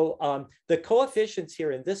 So the coefficients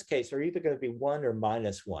here in this case are either going to be 1 or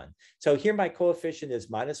 -1. So here my coefficient is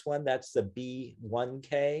 -1. That's the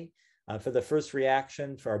B1K for the first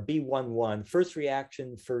reaction. For our B11, first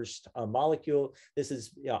reaction, first molecule. This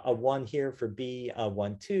is a 1 here for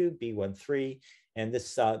B12, B13. And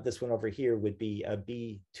this one over here would be a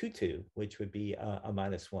B22, which would be a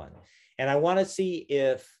 -1. And I want to see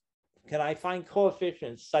if, can I find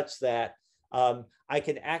coefficients such that I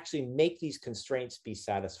can actually make these constraints be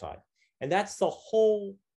satisfied? And that's the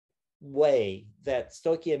whole way that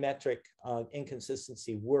stoichiometric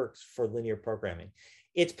inconsistency works for linear programming.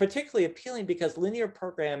 It's particularly appealing because linear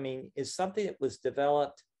programming is something that was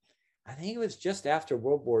developed, I think it was just after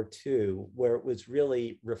World War II, where it was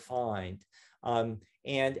really refined. And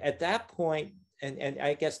at that point, and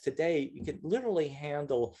I guess today, you can literally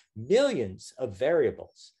handle millions of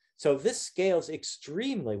variables. So this scales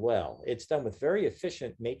extremely well. It's done with very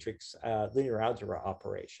efficient matrix linear algebra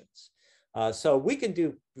operations. So we can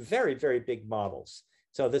do very, very big models.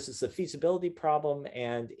 So this is the feasibility problem.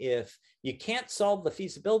 And if you can't solve the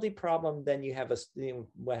feasibility problem, then you have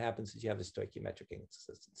what happens is you have a stoichiometric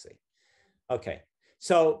inconsistency. Okay,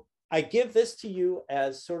 so I give this to you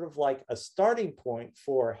as sort of like a starting point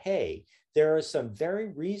for, hey, there are some very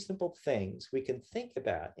reasonable things we can think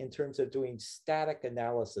about in terms of doing static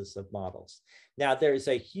analysis of models. Now, there's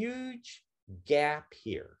a huge gap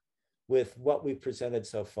here with what we've presented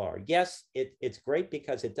so far. Yes, it's great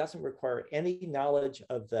because it doesn't require any knowledge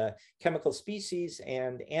of the chemical species,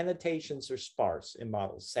 and annotations are sparse in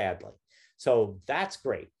models, sadly. So that's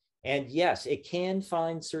great. And yes, it can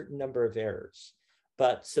find certain number of errors.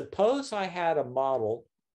 But suppose I had a model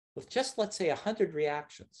with just, let's say, 100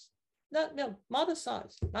 reactions. No, modest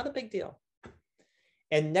size, not a big deal.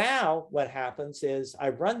 And now what happens is I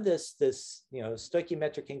run this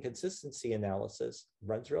stoichiometric inconsistency analysis,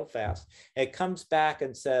 runs real fast, and it comes back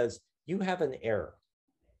and says, you have an error.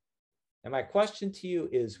 And my question to you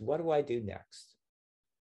is, what do I do next?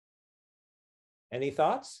 Any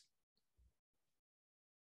thoughts?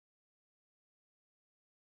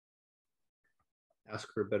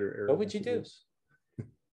 Ask for a better error. What would you do?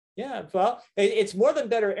 Yeah, well, it's more than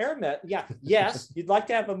better error message. Yeah, yes, you'd like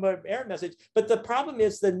to have a more error message, but the problem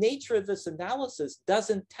is the nature of this analysis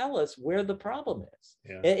doesn't tell us where the problem is.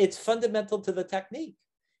 Yeah. It's fundamental to the technique.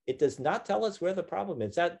 It does not tell us where the problem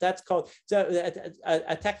is. That's called,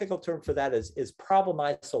 a technical term for that is problem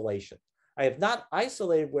isolation. I have not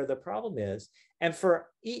isolated where the problem is, and for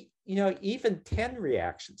even 10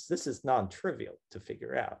 reactions, this is non-trivial to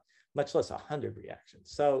figure out, much less 100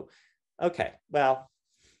 reactions. So, okay, well.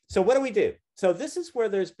 So what do we do? So this is where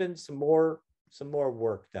there's been some more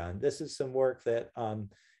work done. This is some work that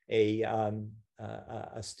a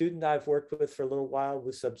student I've worked with for a little while,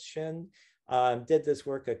 Wusub Shin, did this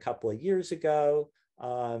work a couple of years ago.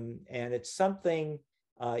 And it's something,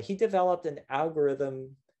 he developed an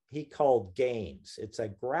algorithm he called games. It's a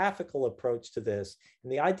graphical approach to this.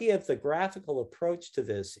 And the idea of the graphical approach to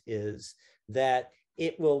this is that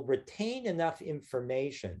it will retain enough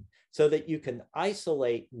information so that you can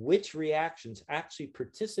isolate which reactions actually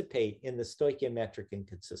participate in the stoichiometric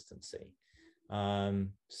inconsistency.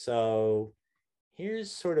 So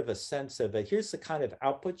here's sort of a sense of it. Here's the kind of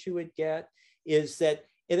output you would get, is that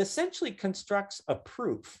it essentially constructs a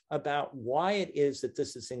proof about why it is that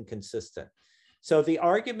this is inconsistent. So the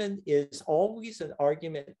argument is always an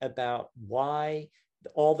argument about why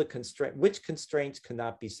all the which constraints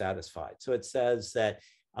cannot be satisfied. So it says that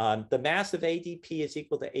the mass of ADP is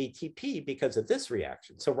equal to ATP because of this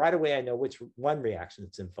reaction. So right away, I know which one reaction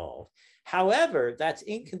is involved. However, that's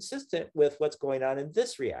inconsistent with what's going on in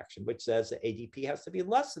this reaction, which says that ADP has to be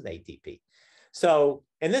less than ATP. So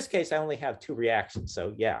in this case, I only have 2 reactions.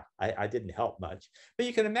 So yeah, I didn't help much. But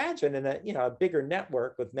you can imagine in a bigger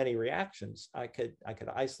network with many reactions, I could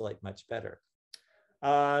isolate much better.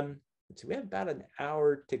 So we have about an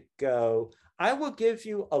hour to go. I will give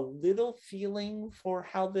you a little feeling for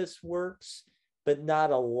how this works, but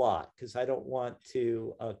not a lot, because I don't want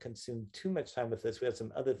to consume too much time with this. We have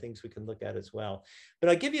some other things we can look at as well. But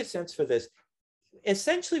I'll give you a sense for this.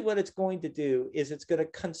 Essentially, what it's going to do is it's going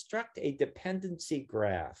to construct a dependency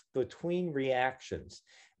graph between reactions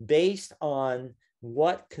based on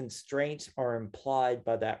what constraints are implied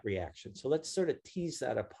by that reaction. So let's sort of tease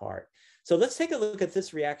that apart. So let's take a look at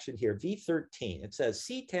this reaction here, V13. It says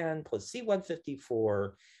C10 plus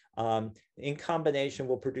C154 in combination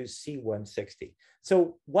will produce C160.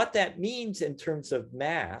 So what that means in terms of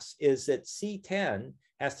mass is that C10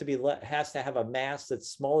 has to have a mass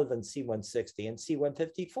that's smaller than C160, and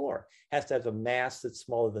C154 has to have a mass that's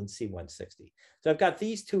smaller than C160. So I've got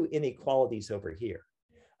these 2 inequalities over here.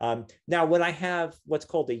 Now, when I have what's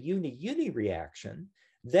called a uni-uni reaction,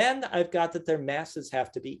 then I've got that their masses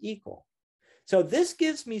have to be equal. So this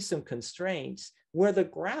gives me some constraints where the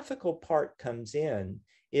graphical part comes in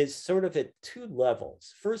is sort of at 2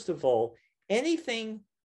 levels. First of all, anything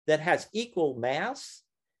that has equal mass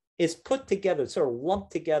is put together, sort of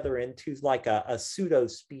lumped together into like a pseudo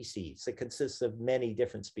species that consists of many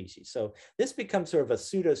different species. So this becomes sort of a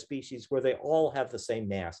pseudo species where they all have the same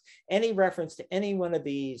mass. Any reference to any one of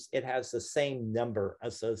these, it has the same number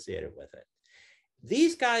associated with it.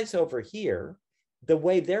 These guys over here, the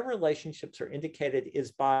way their relationships are indicated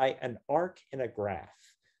is by an arc in a graph.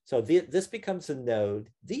 So this becomes a node,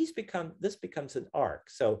 this becomes an arc.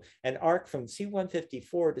 So an arc from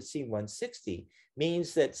C154 to C160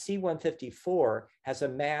 means that C154 has a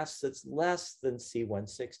mass that's less than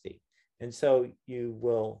C160. And so you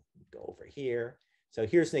will go over here. So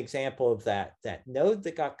here's an example of that node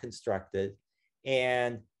that got constructed.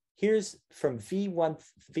 And here's from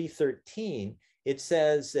V13, it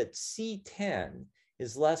says that C10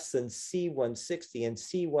 is less than C160 and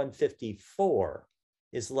C154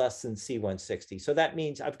 is less than C160. So that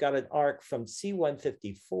means I've got an arc from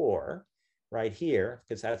C154 right here,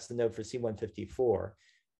 because that's the node for C154,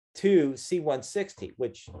 to C160,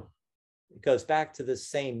 which goes back to the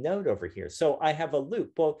same node over here. So I have a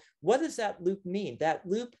loop. Well, what does that loop mean? That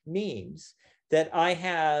loop means that I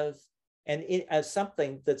have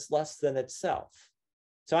something that's less than itself.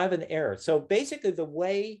 So I have an error. So basically the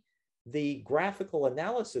way the graphical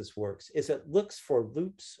analysis works is it looks for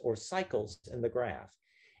loops or cycles in the graph.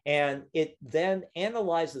 And it then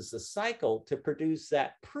analyzes the cycle to produce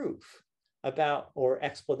that proof about, or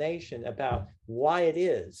explanation about, why it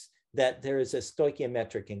is that there is a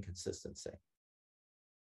stoichiometric inconsistency.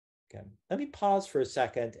 Okay, let me pause for a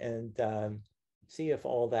second and see if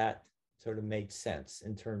all that sort of made sense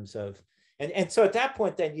in terms of, and so at that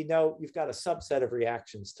point, then you know you've got a subset of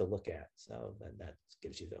reactions to look at. So then that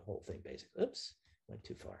gives you the whole thing basically. Oops, went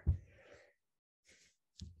too far.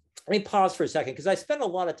 Let me pause for a second because I spent a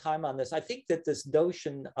lot of time on this. I think that this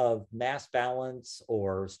notion of mass balance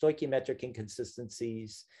or stoichiometric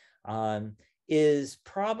inconsistencies is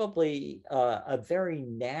probably a very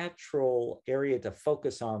natural area to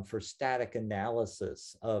focus on for static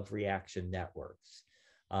analysis of reaction networks.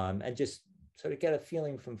 And just sort of get a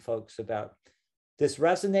feeling from folks about, this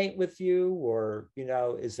resonate with you, or, you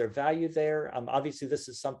know, is there value there? Obviously, this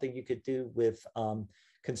is something you could do with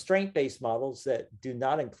constraint-based models that do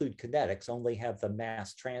not include kinetics, only have the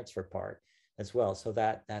mass transfer part as well. So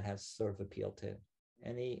that has sort of appeal too.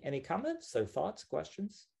 Any comments or thoughts,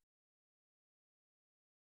 questions?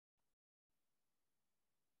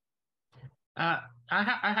 I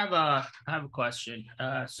have a question.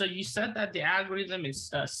 So you said that the algorithm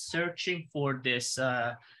is searching for this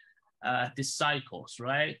cycles,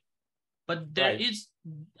 right? But there is,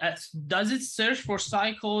 does it search for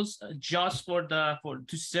cycles just to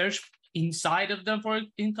search inside of them for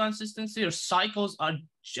inconsistency, or cycles are?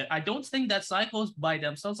 I don't think that cycles by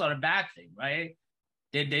themselves are a bad thing, right?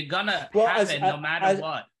 They're gonna happen no matter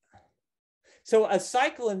what. So a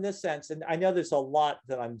cycle in this sense, and I know there's a lot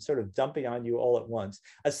that I'm sort of dumping on you all at once.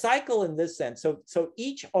 A cycle in this sense, so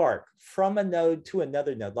each arc from a node to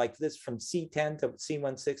another node, like this from C10 to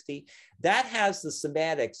C160, that has the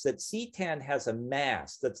semantics that C10 has a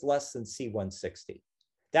mass that's less than C160.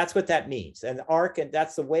 That's what that means. An arc, and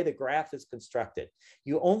that's the way the graph is constructed.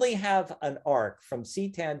 You only have an arc from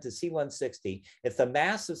C10 to C160 if the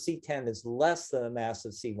mass of C10 is less than the mass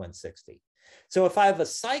of C160. So if I have a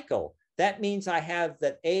cycle, that means I have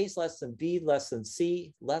that A is less than B, less than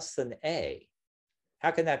C, less than A.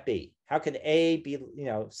 How can that be? How can A be, A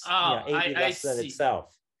be less than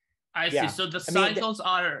itself? I see. So the cycles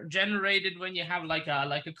are generated when you have like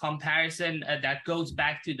a comparison that goes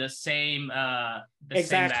back to the same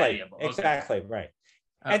same variable. Okay. Exactly, right.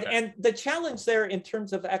 Okay. And the challenge there in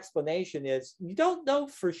terms of explanation is you don't know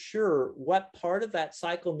for sure what part of that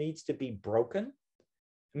cycle needs to be broken.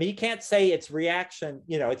 I mean, you can't say it's reaction,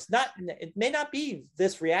 it may not be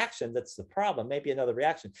this reaction that's the problem, maybe another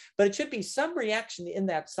reaction, but it should be some reaction in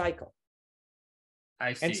that cycle.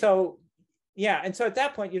 I see. And so, and so at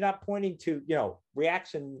that point, you're not pointing to,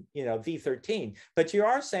 reaction, V13, but you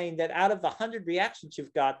are saying that out of the 100 reactions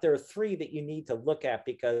you've got, there are 3 that you need to look at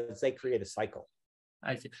because they create a cycle.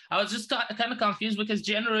 I see. I was just kind of confused because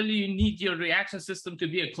generally you need your reaction system to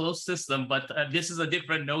be a closed system, but this is a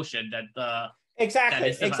different notion that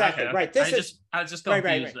Exactly. Okay. Right. I was just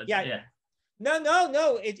confused. Right. Yeah.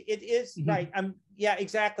 No. It is right. Yeah,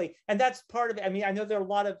 exactly. And that's part of it. I mean, I know there are a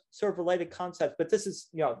lot of sort of related concepts, but this is,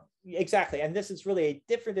 exactly. And this is really a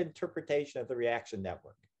different interpretation of the reaction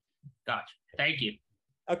network. Gotcha. Thank you.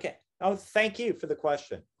 Okay. Oh, thank you for the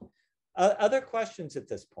question. Other questions at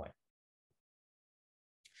this point?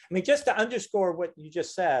 I mean, just to underscore what you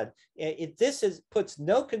just said, this puts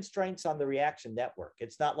no constraints on the reaction network.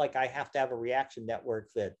 It's not like I have to have a reaction network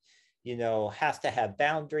that, has to have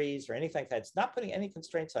boundaries or anything like that. It's not putting any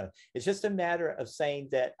constraints on it. It's just a matter of saying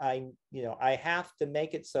that I have to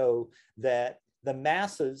make it so that the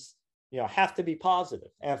masses have to be positive.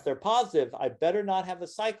 And if they're positive, I better not have a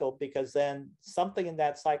cycle, because then something in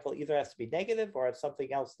that cycle either has to be negative or have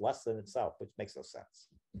something else less than itself, which makes no sense.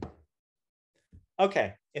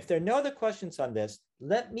 Okay, if there are no other questions on this,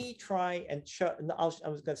 let me try and show. I was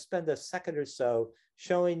going to spend a second or so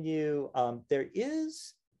showing you there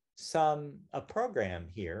is a program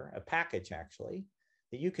here, a package actually,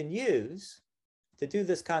 that you can use to do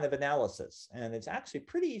this kind of analysis. And it's actually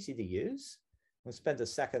pretty easy to use. We'll spend a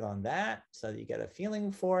second on that so that you get a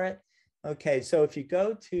feeling for it. Okay, so if you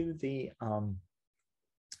go to the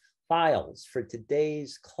files for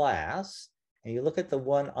today's class, and you look at the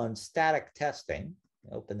one on static testing,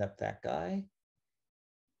 open up that guy.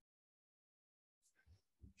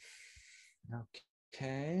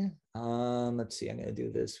 Okay, let's see, I'm gonna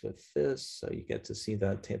do this with this so you get to see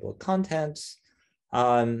the table of contents.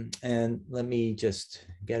 And let me just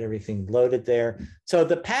get everything loaded there. So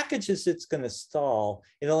the packages it's going to install,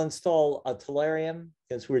 it'll install a tellurium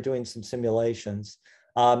because we're doing some simulations,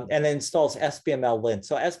 and it installs sbmllint.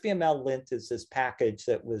 So sbmllint is this package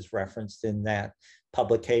that was referenced in that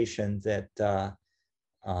publication that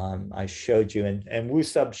I showed you, and Wu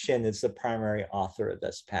Sub Shin is the primary author of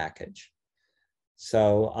this package.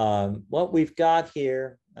 So what we've got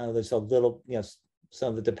here, there's a little,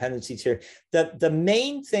 some of the dependencies here. The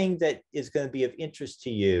main thing that is going to be of interest to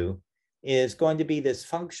you is going to be this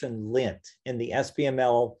function lint in the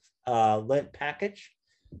SBML lint package.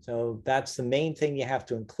 So that's the main thing you have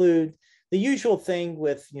to include. The usual thing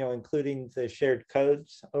with, including the shared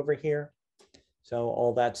codes over here. So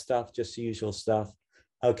all that stuff, just the usual stuff.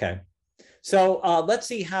 Okay. So let's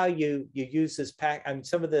see how you use this pack. I mean,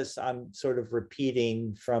 some of this I'm sort of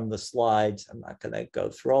repeating from the slides. I'm not going to go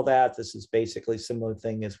through all that. This is basically a similar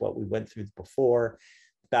thing as what we went through before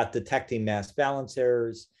about detecting mass balance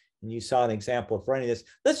errors. And you saw an example of running this.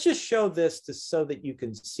 Let's just show this so that you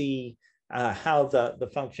can see how the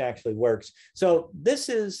function actually works. So this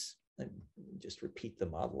is, let me just repeat the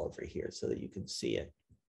model over here so that you can see it.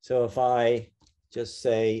 So if I just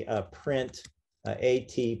say print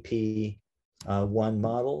ATP one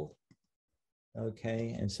model,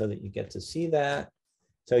 okay, and so that you get to see that.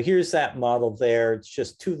 So here's that model there. It's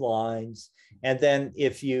just 2 lines. And then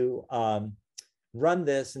if you run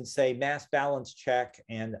this and say mass balance check,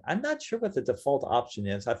 and I'm not sure what the default option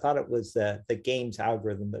is. I thought it was the game's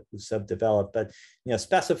algorithm that was sub-developed, but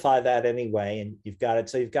specify that anyway, and you've got it.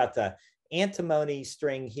 So you've got the antimony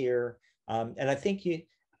string here, and I think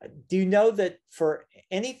do you know that for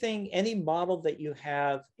any model that you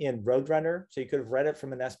have in Roadrunner, so you could have read it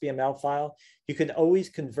from an SBML file, you can always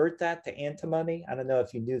convert that to antimony? I don't know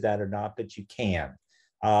if you knew that or not, but you can.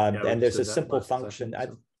 And there's a simple function.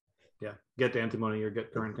 Yeah, get antimony or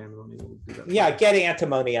get current antimony. Yeah, get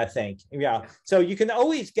antimony, I think. Yeah. So you can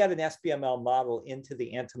always get an SBML model into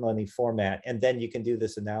the antimony format, and then you can do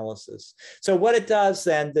this analysis. So what it does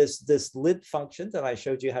then, this lint function that I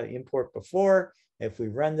showed you how to import before, if we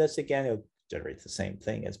run this again, it'll generate the same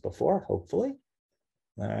thing as before, hopefully.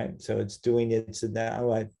 All right, so it's doing it. So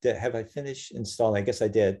now have I finished installing? I guess I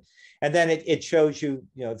did. And then it shows you,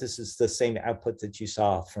 this is the same output that you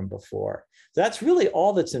saw from before. So that's really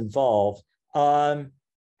all that's involved.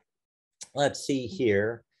 Let's see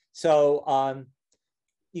here. So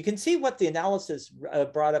you can see what the analysis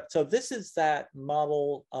brought up. So this is that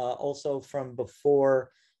model also from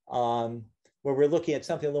before, where we're looking at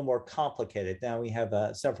something a little more complicated. Now we have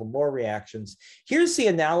several more reactions. Here's the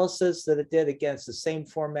analysis that it did. Again, it's the same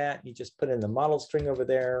format. You just put in the model string over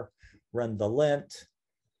there, run the lint,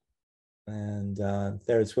 and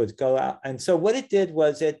there's what's go out. And so what it did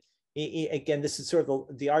was again, this is sort of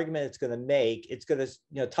the argument it's going to make. It's going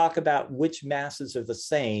to talk about which masses are the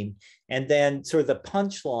same, and then sort of the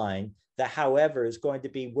punchline, the however, is going to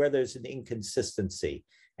be where there's an inconsistency.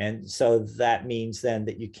 And so that means then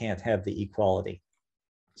that you can't have the equality.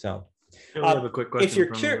 So we have a quick question if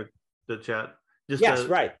you're from the chat. Yes,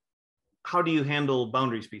 right. How do you handle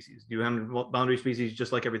boundary species? Do you handle boundary species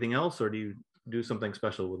just like everything else, or do you do something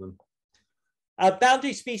special with them?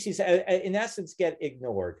 Boundary species, in essence, get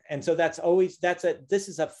ignored, and so this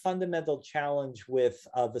is a fundamental challenge with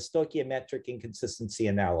the stoichiometric inconsistency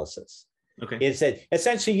analysis. Okay, it's that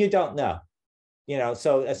essentially you don't know,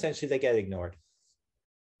 so essentially they get ignored.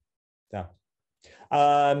 So,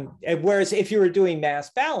 and whereas if you were doing mass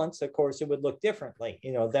balance, of course, it would look differently.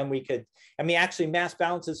 Then we could. Actually, mass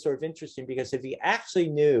balance is sort of interesting because if you actually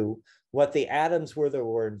knew what the atoms were that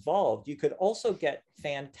were involved, you could also get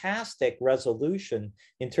fantastic resolution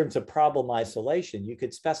in terms of problem isolation. You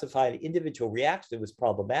could specify an individual reaction that was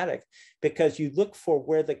problematic because you look for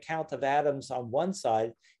where the count of atoms on one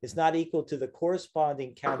side is not equal to the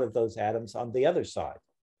corresponding count of those atoms on the other side.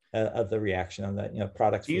 of the reaction on the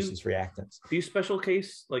products versus reactants. Do you special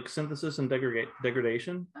case like synthesis and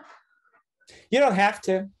degradation? You don't have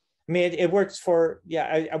to. I mean, it works for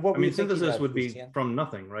what I mean, synthesis would be from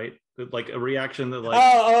nothing, right? Like a reaction that like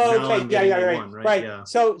okay, right. Yeah.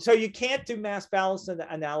 So you can't do mass balance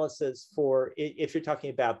analysis for if you're talking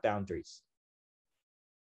about boundaries.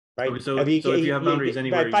 Right. Okay, so if you have boundaries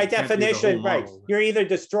anywhere, by definition, right, you're either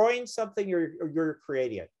destroying something or you're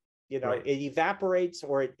creating it. It evaporates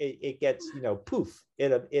or it gets poof.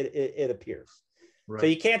 It appears. Right. So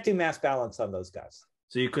you can't do mass balance on those guys.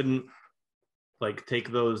 So you couldn't like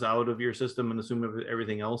take those out of your system and assume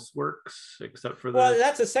everything else works except for the. Well,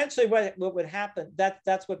 that's essentially what would happen.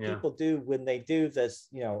 That's what people do when they do this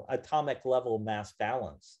atomic level mass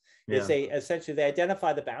balance. Is they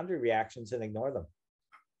identify the boundary reactions and ignore them.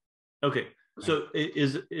 Okay, so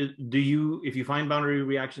do you, if you find boundary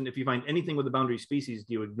reaction, if you find anything with a boundary species,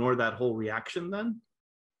 do you ignore that whole reaction then?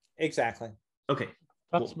 Exactly. Okay.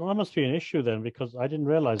 That must be an issue then, because I didn't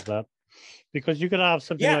realize that. Because you could have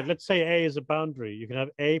something like, let's say A is a boundary. You can have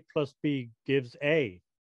A plus B gives A.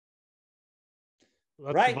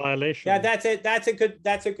 That's a violation. Yeah, that's it. That's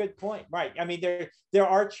a good point. Right. I mean, there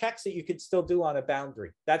are checks that you could still do on a boundary.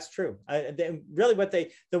 That's true. Really,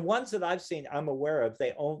 the ones that I've seen, I'm aware of,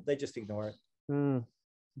 they just ignore it.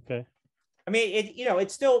 Okay. I mean,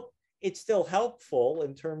 it's still helpful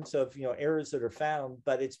in terms of errors that are found,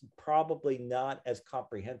 but it's probably not as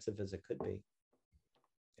comprehensive as it could be.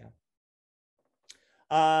 Yeah.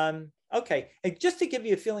 Okay, and just to give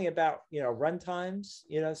you a feeling about runtimes,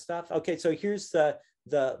 stuff. Okay, so here's the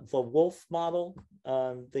Wolf model,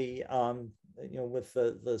 with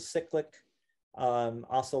the cyclic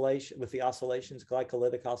oscillation, with the oscillations,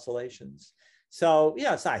 glycolytic oscillations. So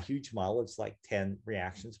it's not a huge model. It's like 10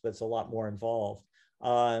 reactions, but it's a lot more involved.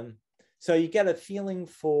 So you get a feeling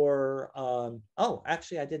for. Oh,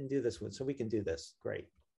 actually, I didn't do this one, so we can do this. Great.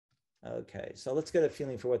 Okay, so let's get a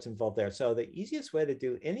feeling for what's involved there. So the easiest way to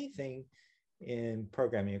do anything in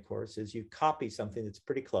programming, of course, is you copy something that's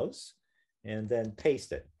pretty close and then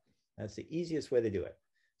paste it. That's the easiest way to do it.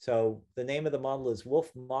 So the name of the model is Wolf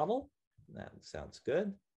model. That sounds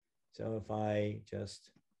good. So if I just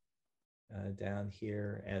down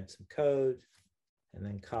here, add some code and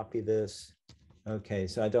then copy this. Okay,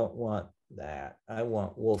 so I don't want that. I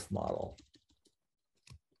want Wolf model.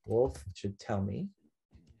 Wolf should tell me.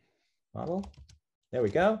 Model. There we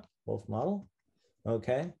go. Wolf model.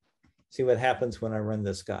 Okay. See what happens when I run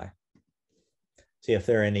this guy. See if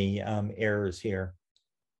there are any errors here.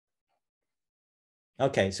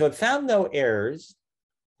 Okay, so it found no errors.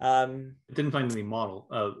 It didn't find any model.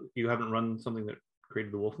 You haven't run something that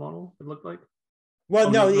created the Wolf model, it looked like?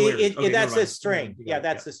 Well, no, that's a string. Yeah,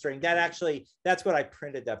 that's the string. That's what I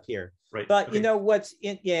printed up here. Right. But what's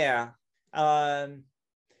in, and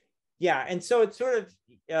so it's sort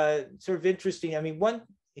of interesting. I mean, one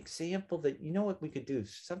example that what we could do,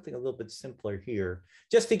 something a little bit simpler here,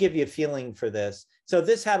 just to give you a feeling for this. So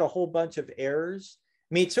this had a whole bunch of errors.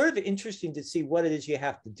 I mean, it's sort of interesting to see what it is you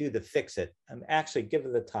have to do to fix it. Actually,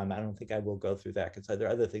 given the time, I don't think I will go through that because there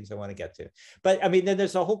are other things I want to get to. But I mean, then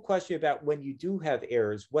there's a whole question about when you do have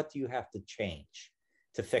errors, what do you have to change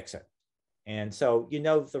to fix it? And so,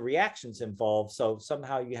 the reactions involved. So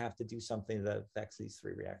somehow you have to do something that affects these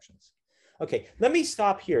three reactions. Okay, let me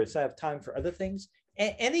stop here so I have time for other things.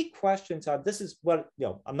 Any questions on this? Is what,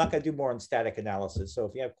 I'm not going to do more on static analysis. So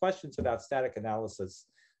if you have questions about static analysis,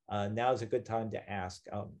 now is a good time to ask.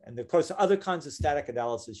 And of course, other kinds of static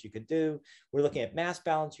analysis you could do. We're looking at mass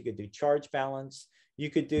balance. You could do charge balance. You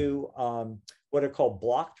could do what are called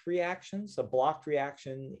blocked reactions. A blocked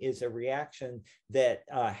reaction is a reaction that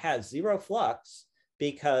has zero flux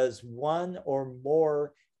because one or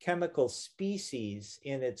more chemical species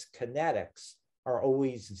in its kinetics are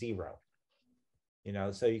always zero.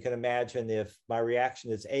 So you can imagine if my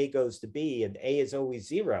reaction is A goes to B and A is always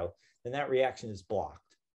zero, then that reaction is blocked.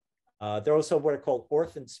 There are also what are called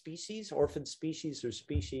orphan species. Orphan species are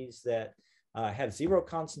species that have zero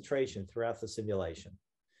concentration throughout the simulation.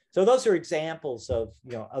 So those are examples of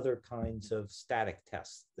other kinds of static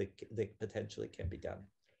tests that potentially can be done.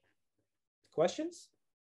 Questions?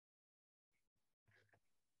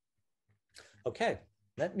 Okay,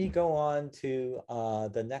 let me go on to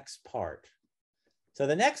the next part. So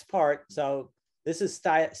the next part, so this is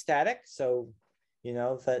static. So,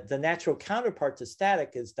 the natural counterpart to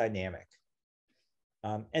static is dynamic.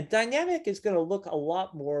 And dynamic is going to look a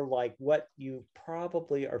lot more like what you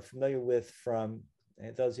probably are familiar with from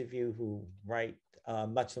those of you who write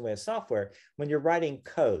much in the way of software, when you're writing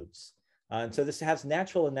codes. And so this has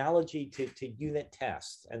natural analogy to unit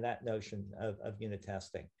tests and that notion of unit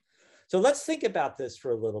testing. So let's think about this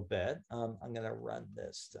for a little bit. I'm going to run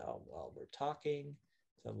this while we're talking.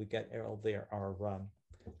 So we got all our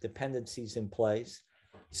dependencies in place.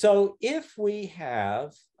 So if we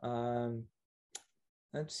have,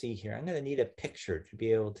 let's see here, I'm going to need a picture to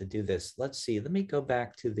be able to do this. Let's see, let me go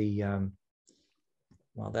back to the,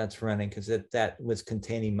 while that's running, because that was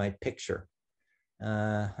containing my picture.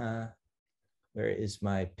 Where is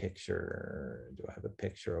my picture? Do I have a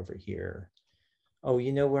picture over here? Oh,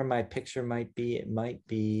 you know where my picture might be? It might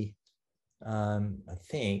be, I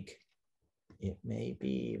think it may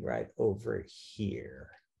be right over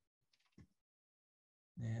here.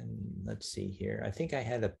 And let's see here. I think I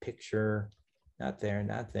had a picture, not there,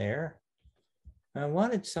 not there. I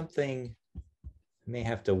wanted something, I may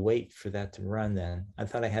have to wait for that to run then. I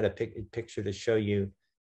thought I had a picture to show you.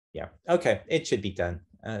 Yeah, okay, it should be done.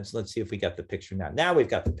 So let's see if we got the picture now. Now we've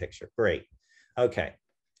got the picture, great. Okay,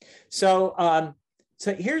 so,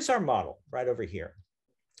 so here's our model right over here.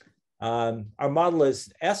 Our model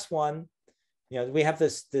is S1, we have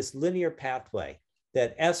this linear pathway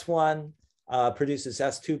that S1 produces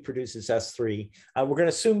S2, produces S3. We're going to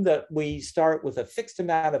assume that we start with a fixed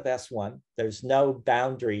amount of S1. There's no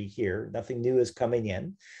boundary here. Nothing new is coming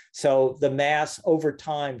in. So the mass over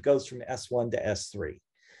time goes from S1 to S3.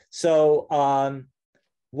 So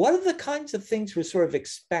what are the kinds of things we're sort of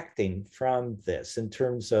expecting from this in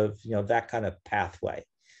terms of that kind of pathway?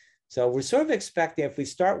 So we're sort of expecting, if we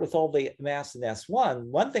start with all the mass in S1,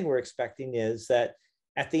 one thing we're expecting is that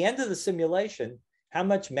at the end of the simulation, how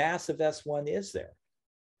much mass of S1 is there?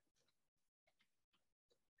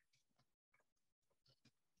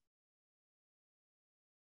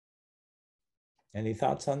 Any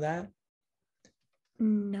thoughts on that?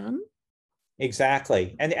 None.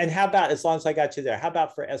 Exactly. And how about, as long as I got you there, how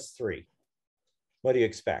about for S3? What do you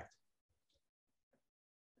expect?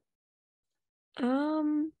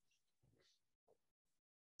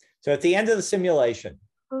 So at the end of the simulation,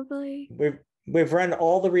 probably we've run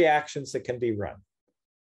all the reactions that can be run.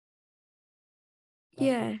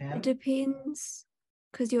 Yeah, it depends,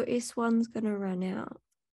 because your S1's going to run out.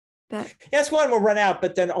 But S1 will run out,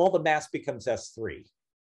 but then all the mass becomes S3.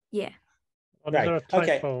 Yeah. Oh, right. Is there a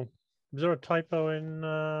typo? Okay. Is there a typo in?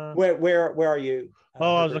 Where are you?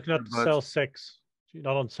 Oh, I was looking at cell 6. You're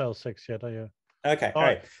not on cell 6 yet, are you? Okay. All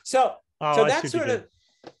right. So so that's sort of,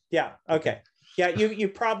 yeah. Okay. Yeah, you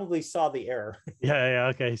probably saw the error.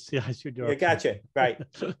 Yeah. Okay. See, I see your. You gotcha. Right.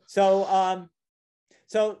 So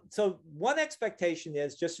so one expectation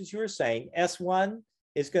is, just as you were saying, S1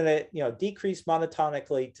 is going to decrease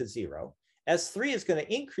monotonically to 0. S3 is going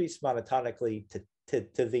to increase monotonically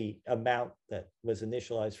to the amount that was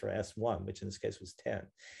initialized for S1, which in this case was 10.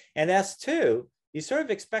 And S2, you sort of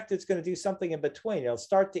expect it's going to do something in between. It'll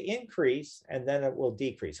start to increase and then it will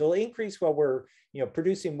decrease. It'll increase while we're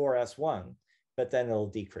producing more S1, but then it'll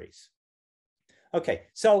decrease. Okay,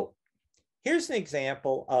 so here's an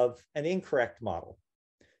example of an incorrect model.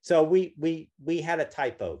 So we had a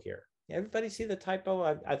typo here. Everybody see the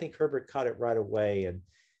typo? I think Herbert caught it right away and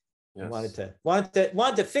yes.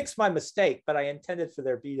 wanted to fix my mistake, but I intended for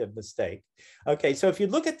there to be a mistake. Okay, so if you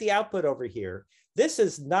look at the output over here, this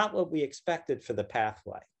is not what we expected for the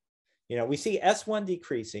pathway. We see S1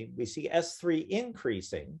 decreasing, we see S3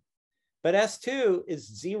 increasing, but S2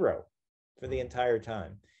 is 0 for the entire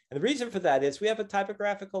time. And the reason for that is we have a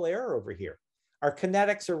typographical error over here. Our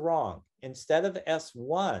kinetics are wrong. Instead of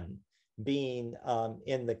S1 being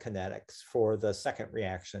in the kinetics for the second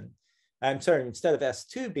reaction, I'm sorry, instead of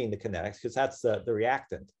S2 being the kinetics, because that's the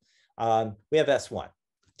reactant, we have S1.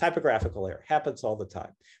 Typographical error happens all the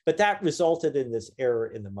time, but that resulted in this error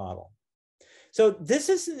in the model. So this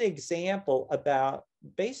is an example about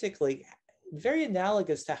basically very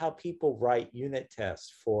analogous to how people write unit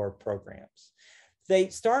tests for programs. They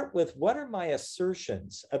start with, what are my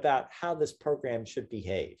assertions about how this program should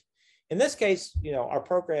behave? In this case, our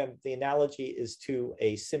program, the analogy is to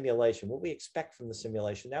a simulation, what we expect from the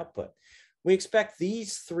simulation output. We expect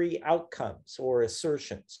these 3 outcomes or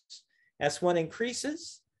assertions. S1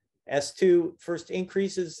 increases, S2 first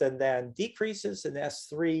increases and then decreases, and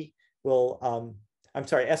S3 will,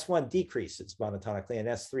 S1 decreases monotonically and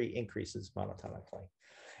S3 increases monotonically.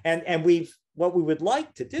 And what we would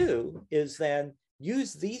like to do is then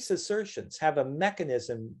use these assertions, have a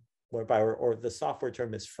mechanism whereby, or the software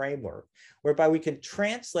term is framework, whereby we can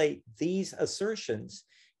translate these assertions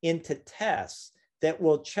into tests that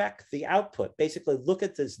will check the output, basically look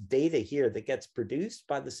at this data here that gets produced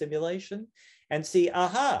by the simulation and see,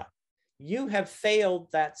 aha, you have failed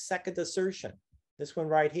that second assertion, this one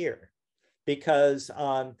right here, because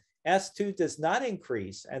S2 does not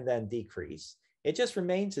increase and then decrease, it just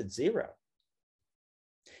remains at 0.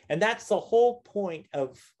 And that's the whole point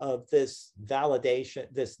of this validation,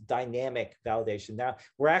 this dynamic validation. Now,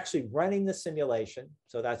 we're actually running the simulation.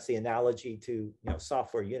 So that's the analogy to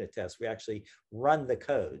software unit tests. We actually run the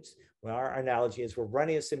codes. Well, our analogy is we're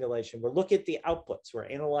running a simulation. We're looking at the outputs. We're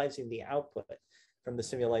analyzing the output from the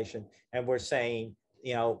simulation. And we're saying,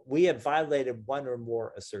 we have violated one or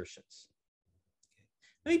more assertions.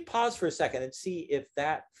 Let me pause for a second and see if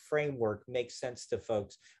that framework makes sense to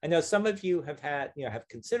folks. I know some of you have had, have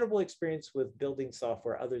considerable experience with building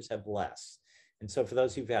software, others have less. And so for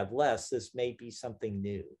those who've had less, this may be something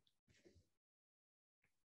new.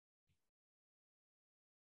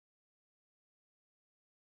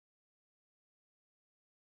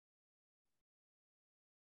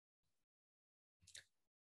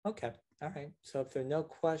 Okay, all right. So if there are no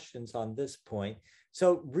questions on this point,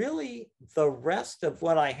 so really the rest of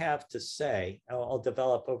what I have to say, I'll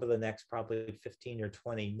develop over the next probably 15 or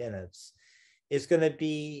 20 minutes, is going to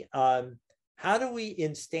be how do we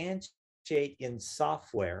instantiate in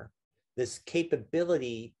software this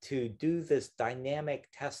capability to do this dynamic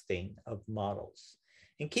testing of models.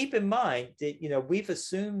 And keep in mind that, we've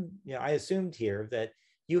assumed, I assumed here that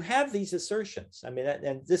you have these assertions. I mean,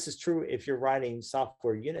 and this is true if you're writing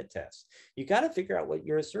software unit tests. You got to figure out what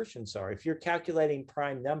your assertions are. If you're calculating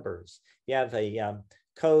prime numbers, you have a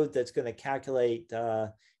code that's going to calculate,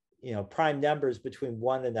 prime numbers between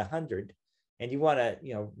 1 and 100, and you want to,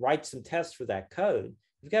 write some tests for that code.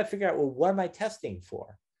 You've got to figure out, well, what am I testing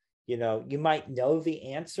for? You might know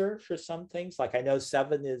the answer for some things. Like I know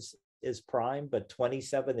 7 is prime, but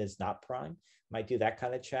 27 is not prime. Might do that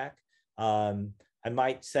kind of check. I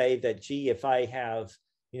might say that, gee, if I have,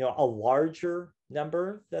 a larger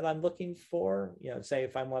number that I'm looking for, say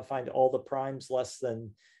if I want to find all the primes less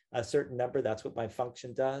than a certain number, that's what my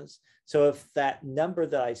function does. So if that number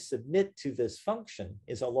that I submit to this function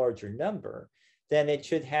is a larger number, then it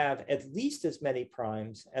should have at least as many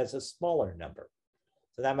primes as a smaller number.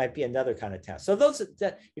 So that might be another kind of test. So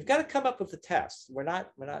you've got to come up with the tests. We're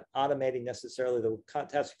not automating necessarily the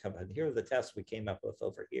tests come in. Here are the tests we came up with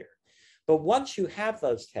over here. But once you have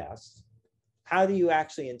those tests, how do you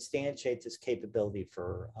actually instantiate this capability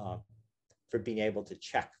for being able to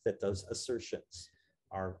check that those assertions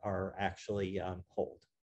are actually hold?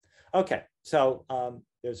 Okay, so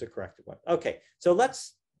there's a corrected one. Okay, so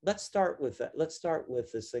let's start with that. Let's start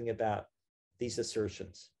with this thing about these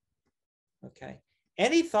assertions. Okay,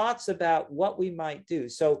 any thoughts about what we might do?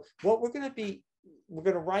 So what we're going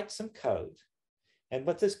to write some code, and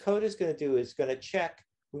what this code is going to do is going to check.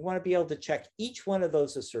 We want to be able to check each one of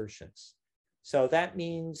those assertions. So that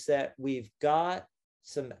means that we've got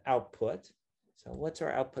some output. So what's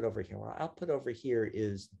our output over here? Well, our output over here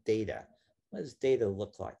is data. What does data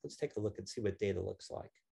look like? Let's take a look and see what data looks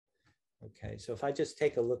like. Okay, so if I just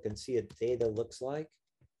take a look and see what data looks like.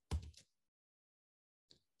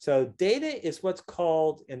 So data is what's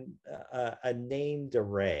called a named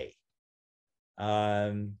array.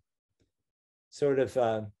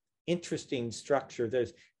 Interesting structure.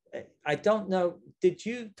 I don't know, did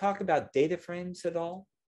you talk about data frames at all?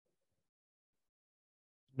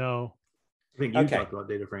 No. I think you talked about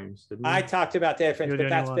data frames, didn't you? I talked about data frames, but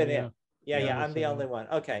that's been it. Yeah, I'm the only one.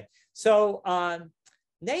 Okay. So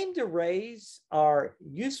named arrays are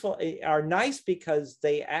useful, are nice because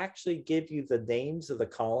they actually give you the names of the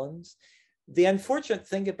columns. The unfortunate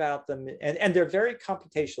thing about them, and they're very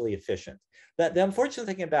computationally efficient, but the unfortunate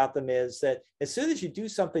thing about them is that as soon as you do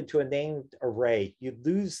something to a named array, you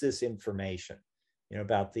lose this information,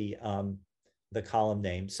 about the column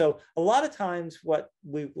name. So a lot of times what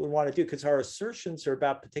we want to do, because our assertions are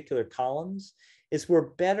about particular columns, is we're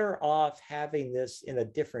better off having this in a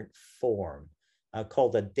different form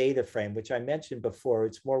called a data frame, which I mentioned before.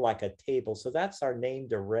 It's more like a table. So that's our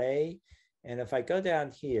named array. And if I go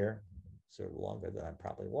down here, sort of longer than I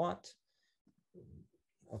probably want.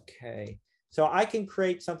 Okay, so I can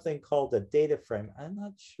create something called a data frame. I'm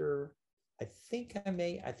not sure. I think I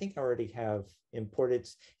already have imported.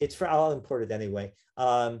 I'll import it anyway.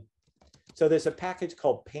 So there's a package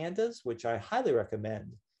called pandas, which I highly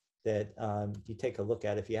recommend that you take a look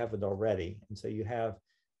at if you haven't already. And so you have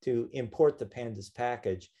to import the pandas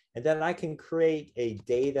package. And then I can create a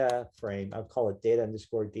data frame. I'll call it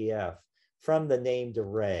data_df from the named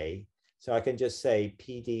array. So I can just say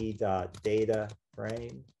pd.data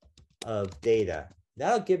frame of data.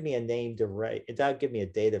 That'll give me a named array. That'll give me a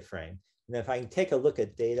data frame. And if I can take a look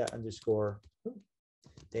at data_df.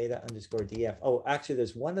 Oh, actually,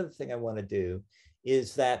 there's one other thing I want to do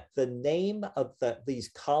is that the name of these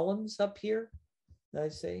columns up here that I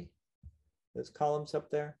see, those columns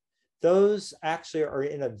up there, those actually are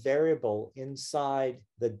in a variable inside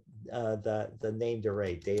the named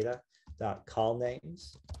array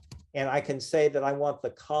data.colnames. And I can say that I want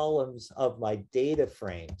the columns of my data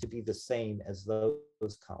frame to be the same as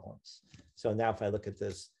those columns. So now if I look at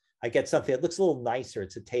this, I get something that looks a little nicer.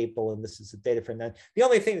 It's a table and this is a data frame. Then the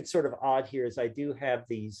only thing that's sort of odd here is I do have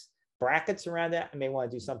these brackets around that. I may want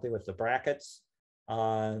to do something with the brackets.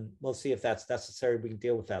 We'll see if that's necessary. We can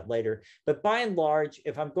deal with that later. But by and large,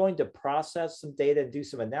 if I'm going to process some data and do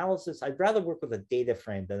some analysis, I'd rather work with a data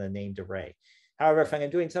frame than a named array. However, if I'm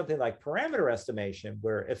doing something like parameter estimation,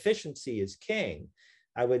 where efficiency is king,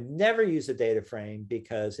 I would never use a data frame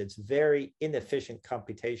because it's very inefficient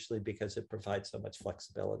computationally because it provides so much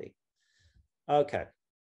flexibility. Okay,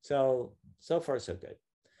 so far so good.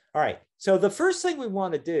 All right, so the first thing we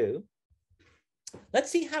want to do,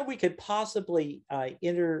 let's see how we could possibly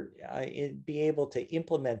be able to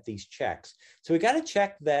implement these checks. So we got to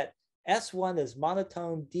check that S1 is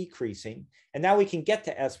monotone decreasing. And now we can get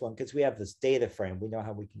to S1 because we have this data frame. We know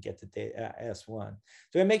how we can get to S1.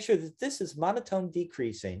 So we make sure that this is monotone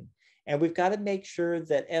decreasing. And we've got to make sure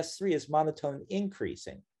that S3 is monotone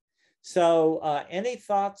increasing. So any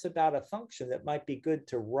thoughts about a function that might be good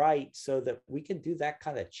to write so that we can do that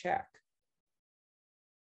kind of check?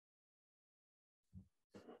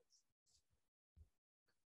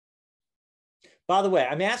 By the way,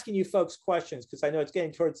 I'm asking you folks questions because I know it's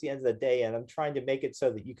getting towards the end of the day and I'm trying to make it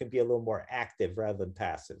so that you can be a little more active rather than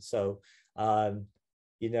passive. So,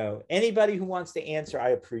 you know, anybody who wants to answer, I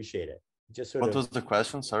appreciate it. Just sort of. What was the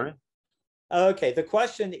question? Sorry. Okay, the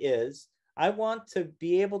question is, I want to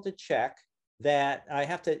be able to check that I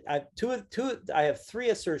have three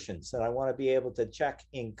assertions that I want to be able to check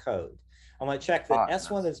in code. I want to check that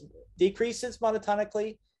S1 is decreases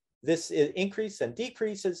monotonically. This is increases and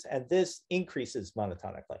decreases, and this increases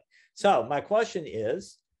monotonically. So my question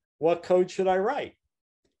is, what code should I write?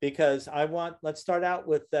 Because I want, let's start out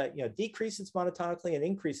with decreases monotonically and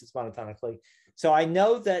increases monotonically. So I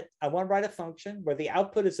know that I want to write a function where the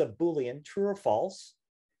output is a Boolean, true or false.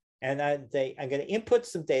 And I'm going to input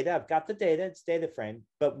some data. I've got the data, it's data frame,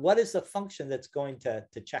 but what is the function that's going to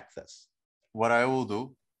check this? What I will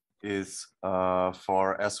do is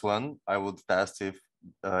for S1, I would test if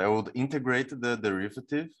I would integrate the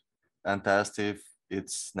derivative and test if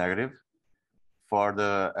it's negative. For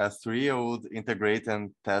the S3, I would integrate and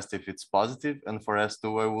test if it's positive. And for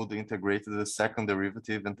S2, I would integrate the second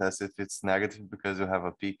derivative and test if it's negative because you have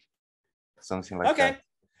a peak, something like that. Okay,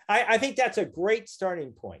 I think that's a great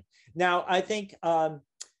starting point. Now, I think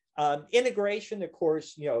integration, of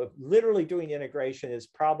course, literally doing integration is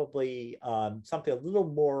probably something a little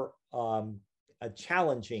more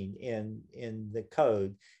challenging in the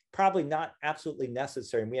code, probably not absolutely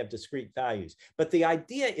necessary, and we have discrete values. But the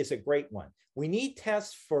idea is a great one. We need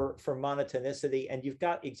tests for monotonicity, and you've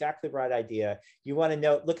got exactly the right idea. You want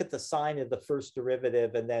to look at the sign of the first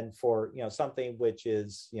derivative, and then for something which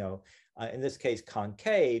is in this case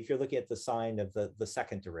concave, you're looking at the sign of the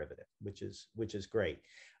second derivative, which is great.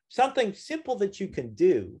 Something simple that you can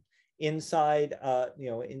do inside,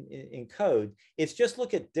 in code, it's just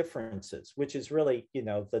look at differences, which is really,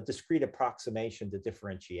 the discrete approximation to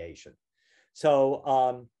differentiation.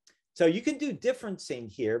 So, so you can do differencing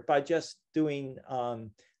here by just doing,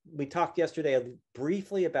 we talked yesterday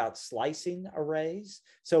briefly about slicing arrays.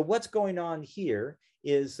 So what's going on here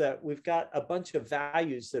is that we've got a bunch of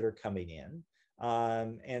values that are coming in.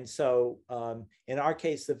 And so in our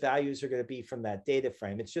case, the values are going to be from that data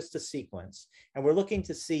frame. It's just a sequence. And we're looking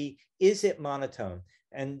to see, is it monotone?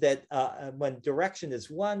 And that when direction is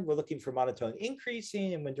 1, we're looking for monotone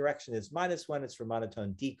increasing. And when direction is -1, it's for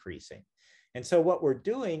monotone decreasing. And so what we're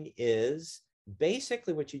doing is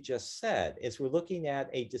basically what you just said, is we're looking at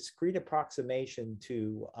a discrete approximation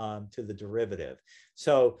to the derivative.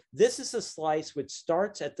 So this is a slice which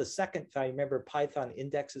starts at the second value. Remember, Python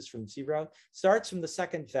indexes from 0, starts from the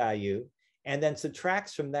second value, and then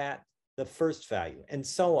subtracts from that the first value, and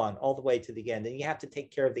so on all the way to the end. And you have to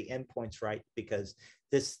take care of the endpoints, right? Because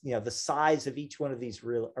this, the size of each one of these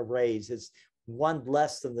arrays is 1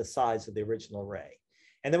 less than the size of the original array.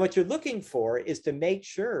 And then what you're looking for is to make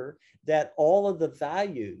sure that all of the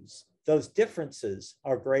values, those differences,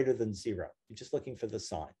 are greater than 0. You're just looking for the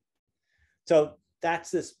sign. So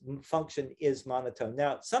that's this function is monotone.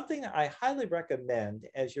 Now, something I highly recommend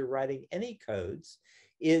as you're writing any codes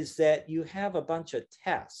is that you have a bunch of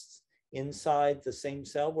tests inside the same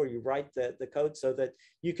cell where you write the code so that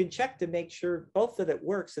you can check to make sure both that it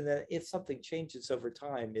works and that if something changes over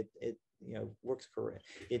time, it works correct.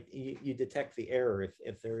 You detect the error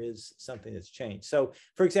if there is something that's changed. So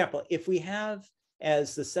for example, if we have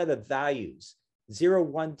as the set of values 0,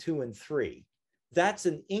 1, 2, and 3. That's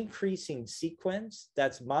an increasing sequence.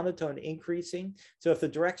 That's monotone increasing. So if the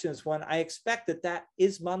direction is 1, I expect that that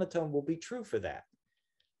is monotone will be true for that.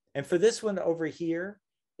 And for this one over here,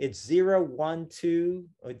 it's 0, 1, 2,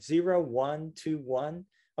 or 0, 1, 2, 1.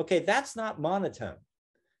 Okay, that's not monotone.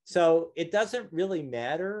 So it doesn't really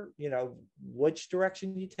matter, you know, which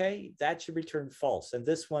direction you take, that should return false. And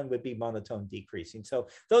this one would be monotone decreasing. So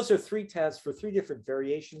those are 3 tests for 3 different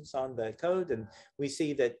variations on the code. And we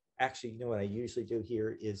see that actually, you know what I usually do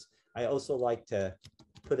here is I also like to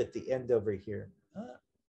put at the end over here.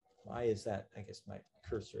 Why is that? I guess my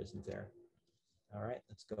cursor isn't there. All right,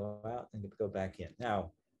 let's go out and go back in.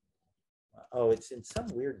 Now, oh, it's in some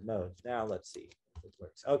weird mode. Now let's see if it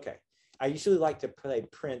works. Okay. I usually like to play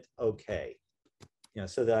print OK, you know,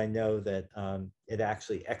 so that I know that it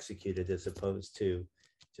actually executed as opposed to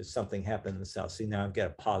just something happened in the cell. See, now I've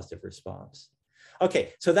got a positive response.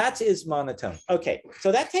 Okay, so that is monotone. Okay,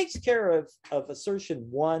 so that takes care of assertion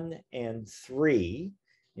 1 and 3,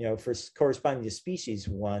 you know, for corresponding to species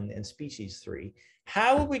 1 and species 3.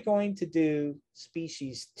 How are we going to do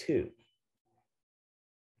species 2?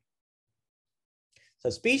 So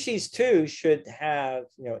species 2 should have,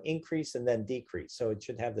 you know, increase and then decrease. So it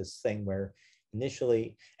should have this thing where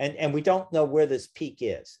initially, and we don't know where this peak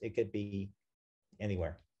is. It could be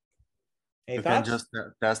anywhere. You can just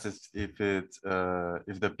test it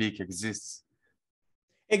if the peak exists.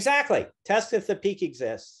 Exactly. Test if the peak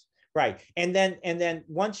exists. Right. And then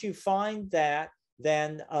once you find that,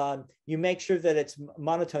 then you make sure that it's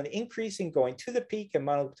monotone increasing going to the peak and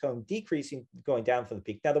monotone decreasing going down from the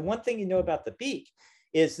peak. Now, the one thing you know about the peak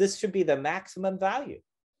is this should be the maximum value.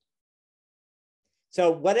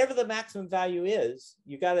 So whatever the maximum value is,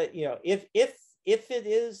 you got to, you know, if it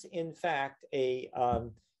is in fact a,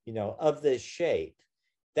 you know, of this shape,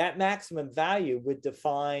 that maximum value would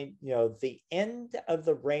define, you know, the end of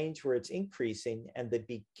the range where it's increasing and the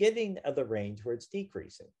beginning of the range where it's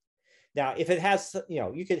decreasing. Now, if it has, you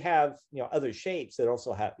know, you could have, you know, other shapes that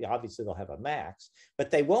also have, obviously they'll have a max,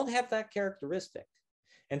 but they won't have that characteristic.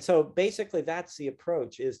 And so basically that's the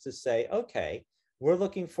approach, is to say, okay, we're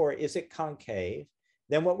looking for, is it concave?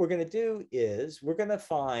 Then what we're going to do is we're going to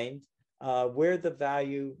find where the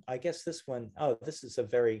value, I guess this one, oh, this is a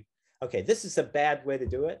very, okay, this is a bad way to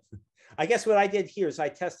do it. I guess what I did here is I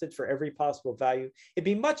tested for every possible value. It'd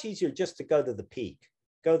be much easier just to go to the peak.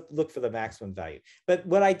 Go look for the maximum value. But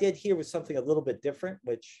what I did here was something a little bit different,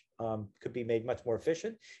 which could be made much more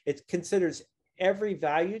efficient. It considers every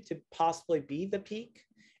value to possibly be the peak,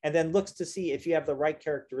 and then looks to see if you have the right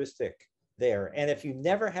characteristic there. And if you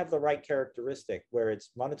never have the right characteristic, where it's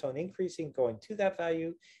monotone increasing going to that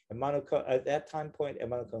value and monotone at that time point and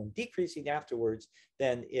monotone decreasing afterwards,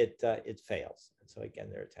 then it fails. And so again,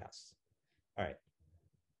 there are tests. All right.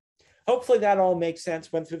 Hopefully that all makes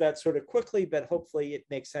sense. Went through that sort of quickly, but hopefully it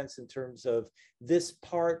makes sense in terms of this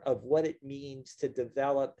part of what it means to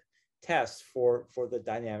develop tests for the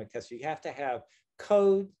dynamic test. You have to have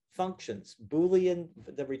code functions, Boolean,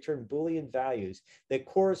 that return Boolean values that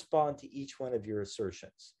correspond to each one of your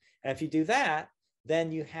assertions. And if you do that,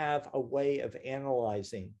 then you have a way of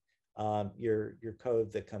analyzing your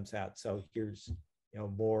code that comes out. So here's, you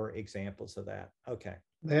know, more examples of that. Okay.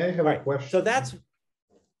 May I have a question? So that's,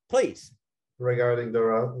 please. Regarding the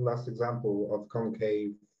last example of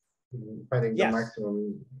concave, finding the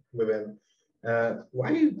maximum within,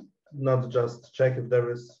 why not just check if there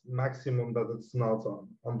is maximum that it's not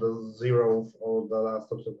on the 0th or the last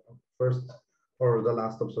first or the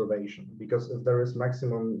last observation? Because if there is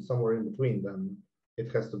maximum somewhere in between, then it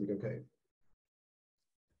has to be concave.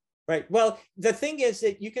 Right. Well, the thing is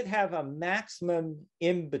that you could have a maximum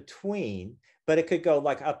in between, but it could go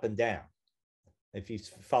like up and down. If you're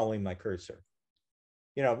following my cursor,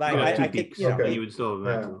 you know, I could, you know, you would still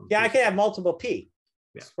have maximum. Yeah, I could have multiple peaks.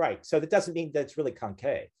 Yeah. Right. So that doesn't mean that it's really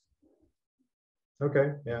concave.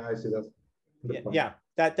 Okay. Yeah, I see that. Yeah,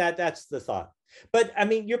 that's the thought. But I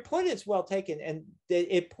mean, your point is well taken, and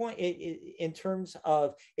in terms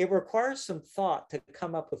of it requires some thought to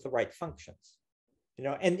come up with the right functions. You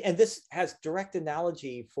know, and this has direct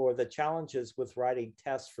analogy for the challenges with writing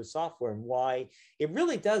tests for software and why it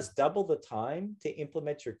really does double the time to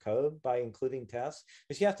implement your code by including tests,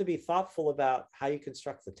 because you have to be thoughtful about how you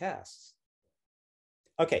construct the tests.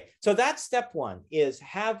 Okay, so that's step 1, is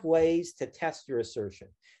have ways to test your assertion.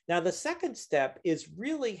 Now, the second step is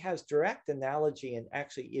really has direct analogy and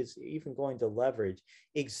actually is even going to leverage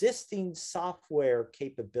existing software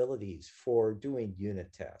capabilities for doing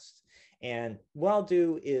unit tests. And what I'll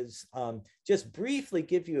do is just briefly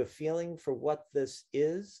give you a feeling for what this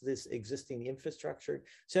is, this existing infrastructure.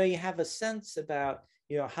 So you have a sense about,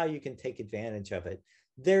 how you can take advantage of it.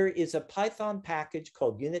 There is a Python package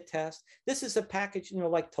called unit test. This is a package,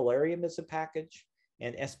 like tellurium is a package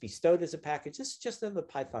and SBstoat is a package. This is just another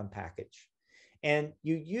Python package. And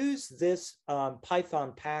you use this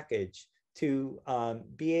Python package to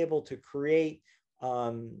be able to create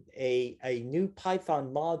a new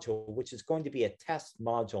Python module, which is going to be a test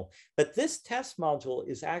module. But this test module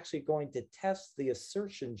is actually going to test the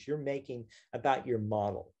assertions you're making about your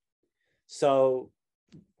model. So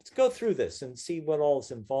let's go through this and see what all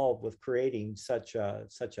is involved with creating such a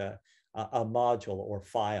module or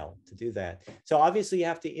file to do that. So obviously you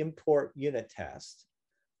have to import unit test.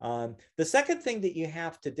 The second thing that you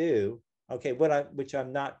have to do, okay, which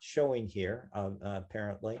I'm not showing here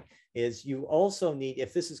apparently, is you also need,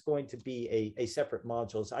 if this is going to be a separate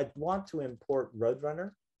module, so I'd want to import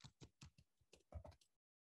Roadrunner,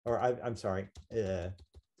 or I'm sorry,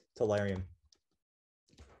 Tellurium.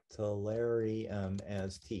 Tellurium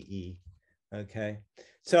as TE. Okay,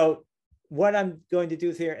 so what I'm going to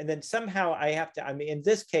do here, and then somehow I have to, in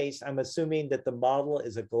this case, I'm assuming that the model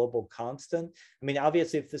is a global constant.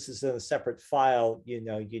 Obviously, if this is in a separate file,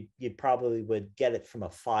 you probably would get it from a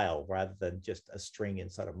file rather than just a string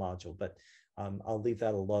inside a module, but I'll leave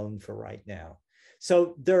that alone for right now.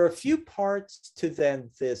 So there are a few parts to then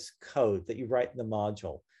this code that you write in the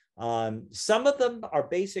module. Some of them are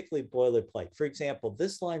basically boilerplate. For example,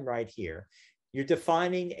 this line right here, you're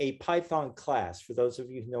defining a Python class. For those of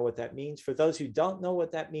you who know what that means. For those who don't know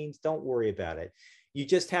what that means, don't worry about it. You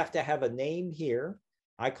just have to have a name here.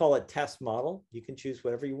 I call it test model. You can choose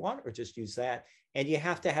whatever you want or just use that. And you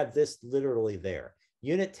have to have this literally there,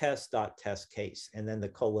 unit test.test case, and then the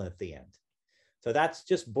colon at the end. So that's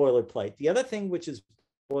just boilerplate. The other thing which is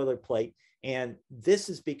boilerplate, and this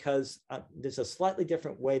is because there's a slightly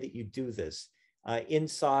different way that you do this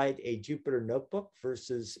inside a Jupyter notebook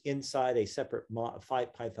versus inside a separate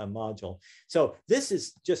Python module. So this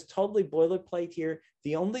is just totally boilerplate here.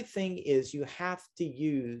 The only thing is you have to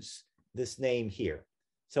use this name here.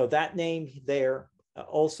 So that name there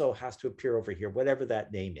also has to appear over here, whatever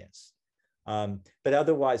that name is. But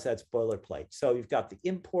otherwise, that's boilerplate. So you've got the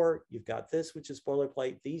import, you've got this, which is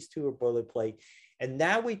boilerplate. These two are boilerplate. And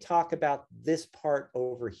now we talk about this part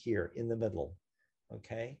over here in the middle,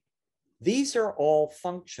 okay? These are all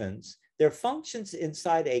functions. They're functions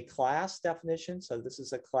inside a class definition. So this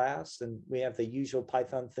is a class, and we have the usual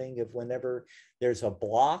Python thing of whenever there's a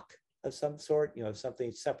block of some sort,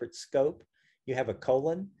 something separate scope, you have a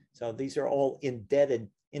colon. So these are all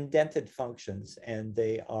indented functions, and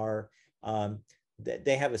they are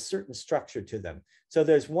they have a certain structure to them. So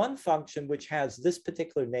there's one function which has this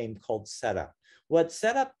particular name called setup. What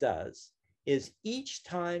setup does is each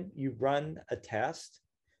time you run a test,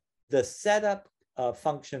 the setup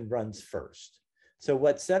function runs first. So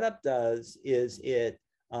what setup does is it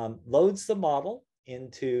loads the model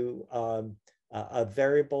into a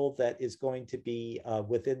variable that is going to be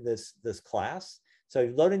within this class. So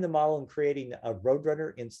you're loading the model and creating a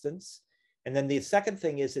Roadrunner instance. And then the second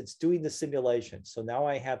thing is it's doing the simulation. So now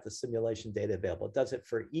I have the simulation data available. It does it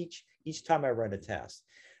for each time I run a test.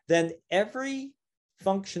 Then every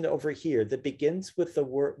function over here that begins with the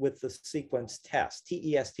word, with the sequence test,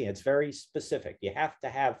 T-E-S-T, it's very specific. You have to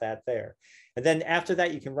have that there. And then after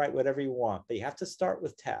that, you can write whatever you want, but you have to start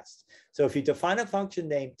with test. So if you define a function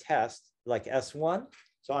named test, like S1,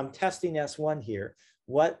 so I'm testing S1 here,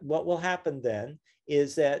 what will happen then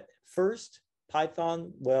is that first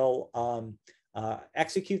Python will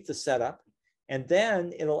execute the setup, and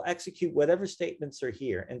then it'll execute whatever statements are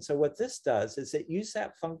here. And so what this does is it uses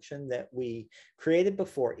that function that we created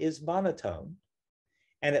before, is monotone,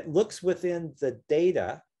 and it looks within the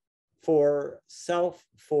data for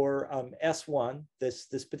S1,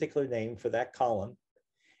 this particular name for that column,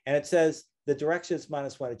 and it says the direction is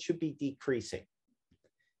 -1, it should be decreasing.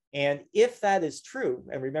 And if that is true,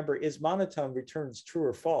 and remember, is monotone returns true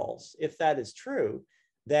or false. If that is true,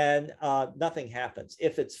 then nothing happens.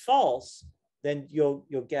 If it's false, then you'll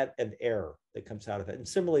get an error that comes out of it. And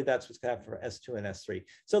similarly, that's what's going to happen for S2 and S3.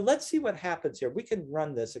 So let's see what happens here. We can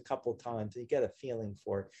run this a couple of times and you get a feeling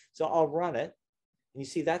for it. So I'll run it. And you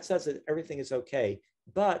see that says that everything is okay.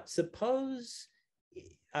 But suppose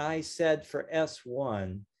I said for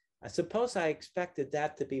S1, I suppose I expected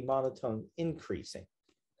that to be monotone increasing.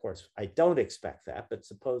 Of course, I don't expect that, but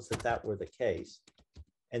suppose that that were the case.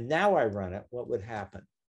 And now I run it, what would happen?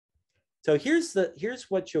 So here's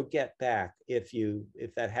what you'll get back if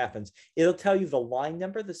that happens. It'll tell you the line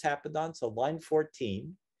number this happened on, so line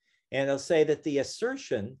 14, and it'll say that the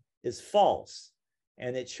assertion is false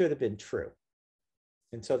and it should have been true.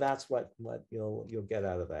 And so that's what you'll get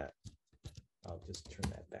out of that. I'll just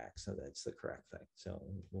turn that back so that's the correct thing. So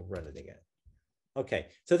we'll run it again. Okay,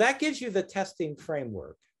 so that gives you the testing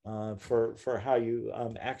framework for how you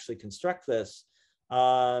actually construct this.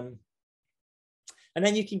 And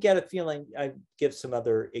then you can get a feeling. I give some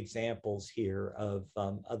other examples here of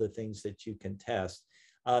other things that you can test.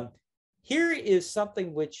 Here is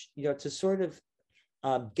something which, to sort of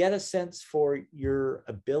get a sense for your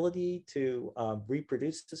ability to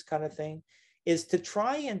reproduce this kind of thing, is to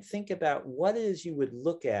try and think about what it is you would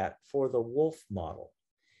look at for the wolf model.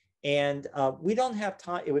 And we don't have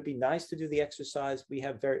time. It would be nice to do the exercise. We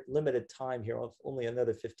have very limited time here, only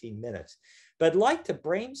another 15 minutes. But I'd like to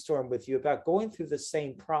brainstorm with you about going through the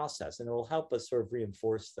same process, and it will help us sort of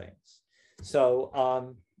reinforce things.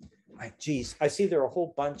 So, geez, I see there are a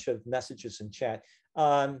whole bunch of messages in chat.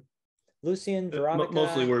 Lucian, Veronica,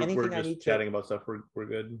 mostly we're just chatting about stuff. We're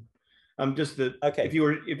good. Just that okay.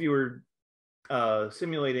 If you were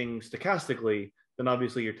simulating stochastically, then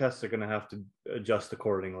obviously your tests are going to have to adjust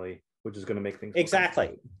accordingly, which is going to make things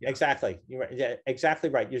exactly. You're right. Yeah, exactly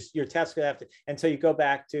right. Your tests going to have to, and so you go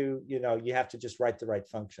back to, you have to just write the right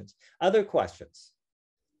functions. Other questions?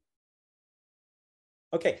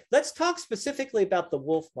 Okay, let's talk specifically about the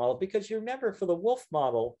wolf model, because you remember for the wolf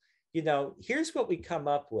model, here's what we come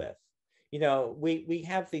up with. We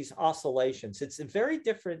have these oscillations. It's a very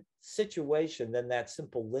different situation than that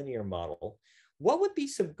simple linear model. What would be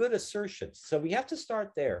some good assertions? So we have to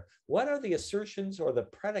start there. What are the assertions or the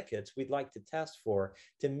predicates we'd like to test for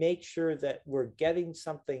to make sure that we're getting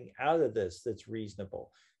something out of this that's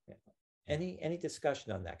reasonable? Any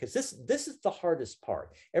discussion on that? Because this is the hardest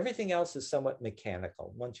part. Everything else is somewhat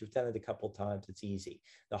mechanical. Once you've done it a couple of times, it's easy.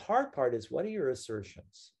 The hard part is, what are your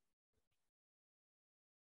assertions?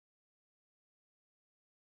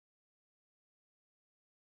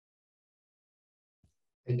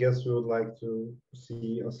 I guess we would like to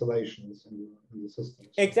see oscillations in the system.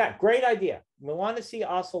 Exactly. Great idea. We want to see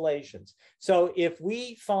oscillations. So if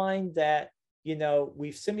we find that,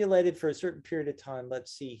 we've simulated for a certain period of time,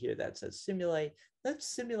 let's see here, that says simulate. Let's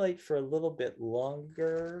simulate for a little bit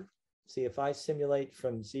longer. See if I simulate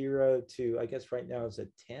from 0 to, I guess right now is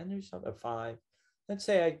it 10 or something, 5. Let's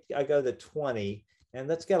say I go to 20, and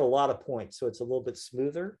let's get a lot of points so it's a little bit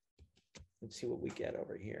smoother. Let's see what we get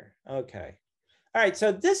over here. Okay. All right,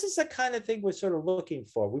 so this is the kind of thing we're sort of looking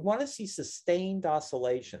for. We want to see sustained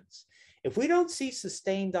oscillations. If we don't see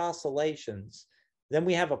sustained oscillations, then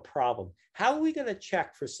we have a problem. How are we going to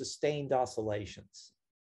check for sustained oscillations?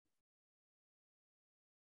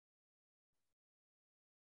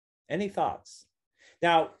 Any thoughts?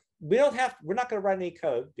 Now, we're not going to write any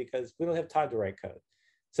code because we don't have time to write code.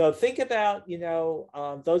 So think about,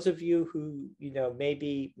 those of you who,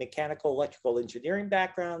 maybe mechanical, electrical engineering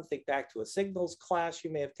background, think back to a signals class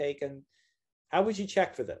you may have taken. How would you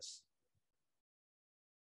check for this?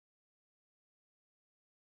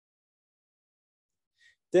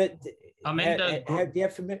 Go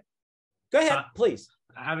ahead, please.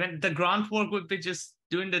 I mean, the groundwork would be just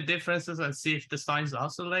doing the differences and see if the signs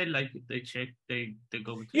oscillate. Like they check, they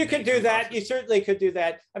go. You could do that. You certainly could do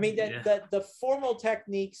that. I mean, the formal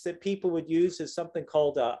techniques that people would use is something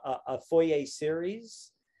called a Fourier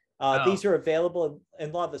series. These are available in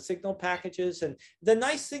a lot of the signal packages. And the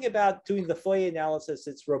nice thing about doing the Fourier analysis,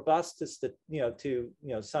 it's robust to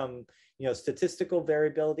some statistical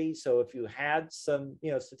variability. So if you had some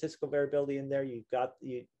statistical variability in there, you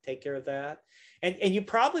take care of that. And you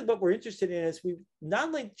probably, what we're interested in is, we not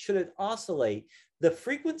only should it oscillate, the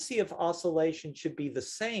frequency of oscillation should be the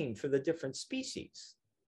same for the different species.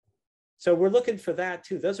 So we're looking for that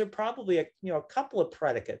too. Those are probably a couple of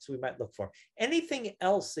predicates we might look for. Anything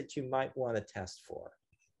else that you might want to test for?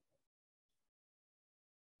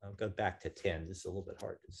 I'll go back to 10. This is a little bit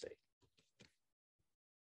hard to see.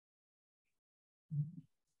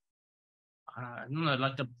 I don't know,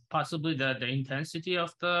 like possibly the intensity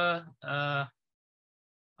of the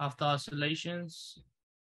oscillations.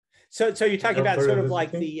 So you're talking about sort of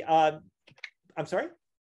like the I'm sorry?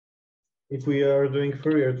 If we are doing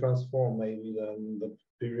Fourier transform, maybe then the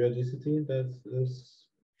periodicity that is.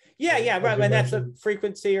 Yeah, right. And that's a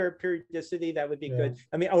frequency or periodicity, that would be good.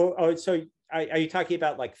 I mean, so are you talking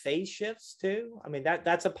about like phase shifts too? I mean,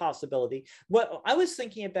 that's a possibility. What I was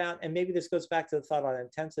thinking about, and maybe this goes back to the thought on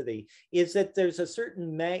intensity, is that there's a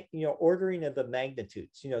certain ordering of the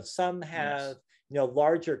magnitudes. Some have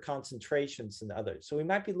larger concentrations than others. So we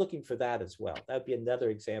might be looking for that as well. That would be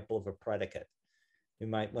another example of a predicate we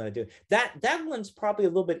might want to do. That one's probably a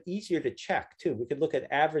little bit easier to check too. We could look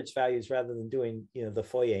at average values rather than doing the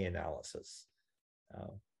Fourier analysis.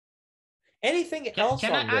 Anything else?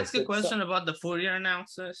 Can I ask a question about the Fourier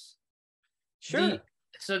analysis? Sure.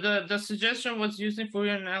 So the suggestion was using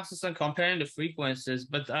Fourier analysis and comparing the frequencies,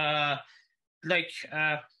 but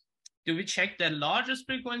do we check the largest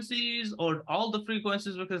frequencies or all the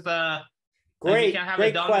frequencies? Because great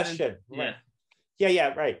question. Yeah.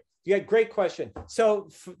 Yeah, right. Yeah, great question. So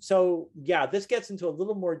yeah, this gets into a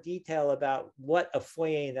little more detail about what a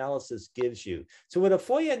Fourier analysis gives you. So what a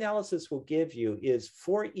Fourier analysis will give you is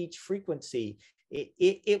for each frequency,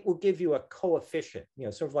 it will give you a coefficient,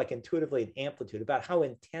 sort of like intuitively an amplitude about how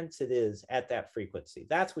intense it is at that frequency.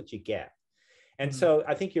 That's what you get. And so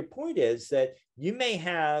I think your point is that you may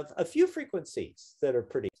have a few frequencies that are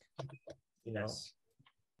pretty, Yes.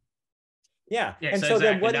 Yeah. Yeah, And so exactly.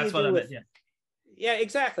 then what do That's you do with, yeah. Yeah,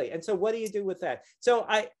 exactly. And so what do you do with that? So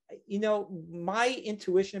my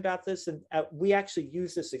intuition about this, and we actually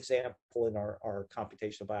use this example in our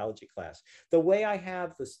computational biology class. The way I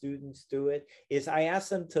have the students do it is I ask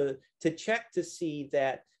them to check to see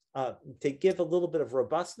that, to give a little bit of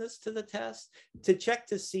robustness to the test, to check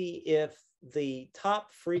to see if the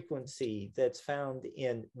top frequency that's found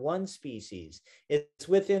in one species is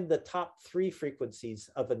within the top 3 frequencies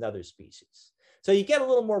of another species. So you get a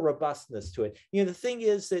little more robustness to it. The thing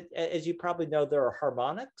is that, as you probably know, there are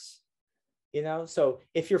harmonics, so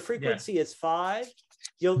if your frequency is 5,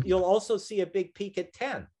 you'll also see a big peak at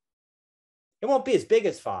 10. It won't be as big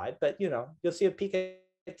as 5, but, you'll see a peak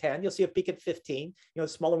at 10, you'll see a peak at 15,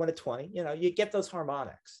 smaller one at 20, you get those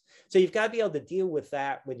harmonics. So you've got to be able to deal with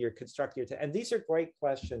that when you're constructing your, and these are great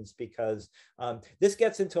questions because this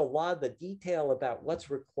gets into a lot of the detail about what's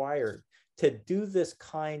required to do this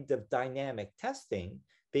kind of dynamic testing,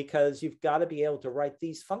 because you've got to be able to write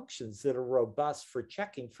these functions that are robust for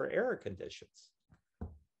checking for error conditions.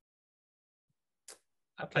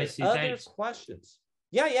 Okay, other questions?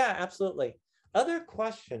 Yeah, absolutely. Other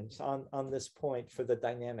questions on this point for the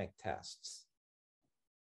dynamic tests?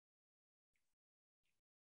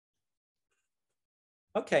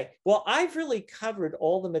 Okay, well, I've really covered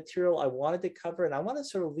all the material I wanted to cover, and I want to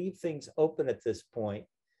sort of leave things open at this point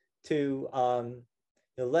to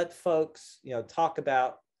let folks talk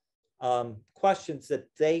about questions that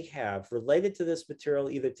they have related to this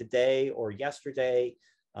material, either today or yesterday,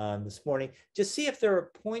 this morning. Just see if there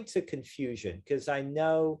are points of confusion, because I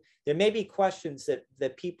know there may be questions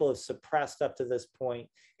that people have suppressed up to this point,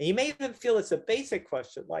 and you may even feel it's a basic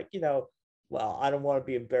question like, well, I don't want to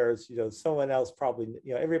be embarrassed, someone else probably,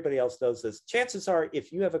 everybody else knows this. Chances are,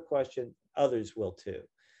 if you have a question, others will too.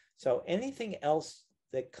 So anything else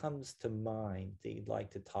that comes to mind that you'd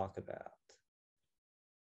like to talk about?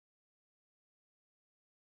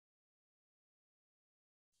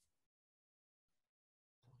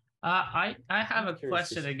 I have a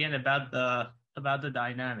question again about the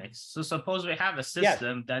dynamics. So suppose we have a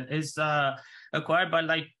system that is acquired by,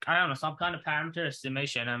 like, I don't know, some kind of parameter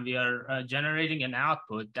estimation, and we are generating an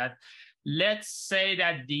output that, let's say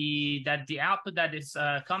that the output that is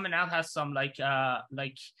coming out has some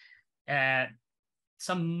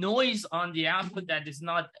some noise on the output that is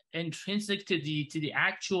not intrinsic to the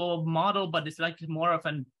actual model, but it's like more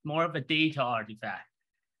of a data artifact.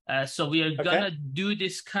 So we are gonna do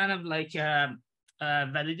this kind of like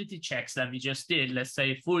validity checks that we just did. Let's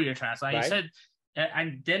say Fourier transform. You said,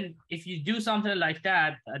 and then if you do something like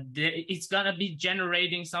that, it's gonna be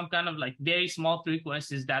generating some kind of like very small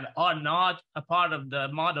frequencies that are not a part of the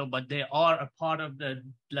model, but they are a part of the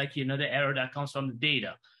the error that comes from the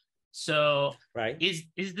data. So is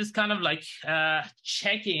this kind of like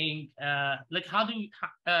checking like how do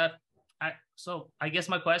so I guess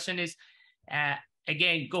my question is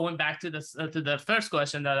again, going back to the first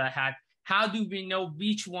question that I had, how do we know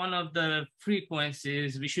which one of the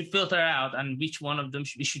frequencies we should filter out and which one of them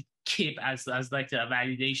we should keep as like a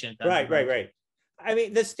validation? Right. I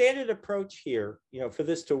mean, the standard approach here, for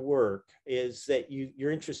this to work is that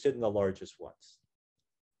you're interested in the largest ones.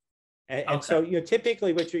 And so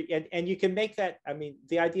typically what and you can make that, I mean,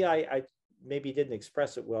 the idea I maybe didn't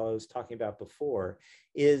express it well, I was talking about before,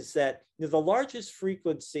 is that the largest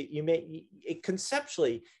frequency,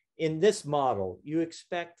 conceptually in this model, you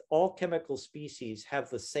expect all chemical species have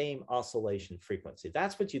the same oscillation frequency.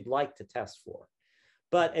 That's what you'd like to test for.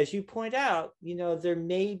 But as you point out, there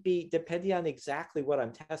may be, depending on exactly what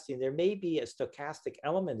I'm testing, there may be a stochastic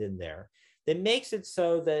element in there that makes it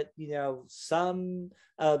so that, some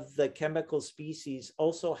of the chemical species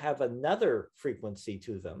also have another frequency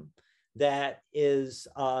to them that is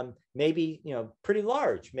maybe, pretty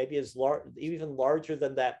large, maybe is even larger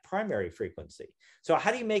than that primary frequency. So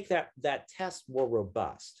how do you make that test more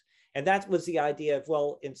robust? And that was the idea of,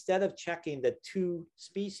 well, instead of checking that 2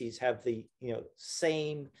 species have the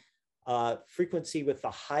same frequency with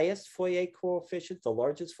the highest Fourier coefficient, the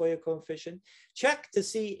largest Fourier coefficient. Check to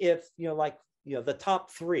see if, the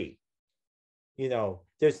top three,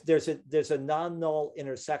 there's a non-null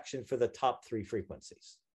intersection for the top three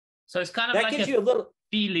frequencies. So it's kind of that like gives you a little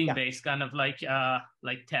feeling based kind of like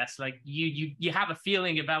test. Like you have a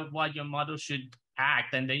feeling about what your model should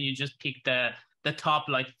act, and then you just pick the top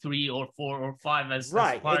like 3 or 4 or 5 as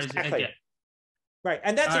right, far exactly. as Right,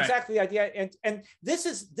 and that's all exactly the idea. And this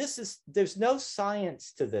is there's no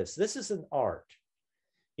science to this. This is an art,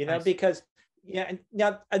 because and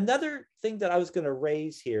now another thing that I was going to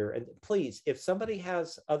raise here, and please, if somebody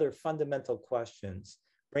has other fundamental questions,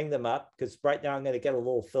 bring them up, because right now I'm going to get a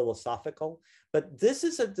little philosophical. But this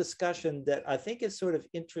is a discussion that I think is sort of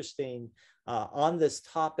interesting on this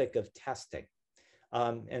topic of testing.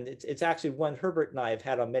 And it's actually one Herbert and I have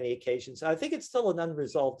had on many occasions. I think it's still an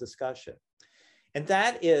unresolved discussion. And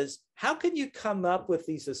that is, how can you come up with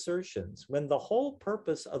these assertions when the whole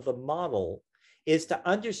purpose of the model is to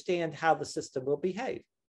understand how the system will behave?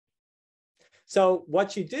 So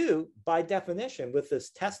what you do by definition with this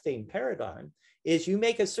testing paradigm is you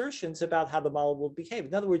make assertions about how the model will behave.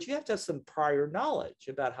 In other words, you have to have some prior knowledge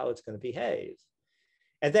about how it's going to behave.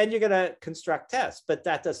 And then you're going to construct tests, but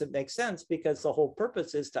that doesn't make sense because the whole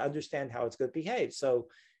purpose is to understand how it's going to behave. So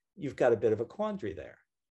you've got a bit of a quandary there.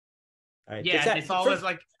 Right. Yeah, it's always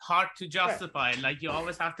like hard to justify. Right. Like you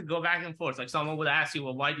always have to go back and forth. Like someone would ask you,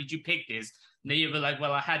 well, why did you pick this? And then you'd be like,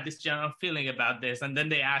 well, I had this general feeling about this. And then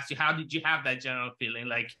they ask you, how did you have that general feeling?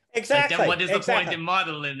 Like, exactly. Like, then what is the point in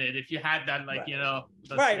modeling it if you had that, like,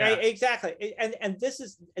 right, exactly. And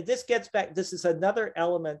this gets back, this is another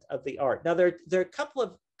element of the art. Now, there are a couple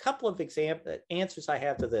of answers I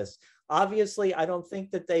have to this. Obviously, I don't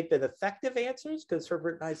think that they've been effective answers because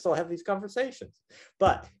Herbert and I still have these conversations.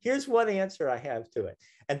 But here's one answer I have to it.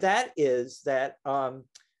 And that is that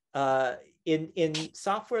in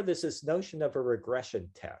software, there's this notion of a regression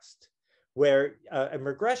test, where a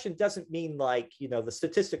regression doesn't mean like, the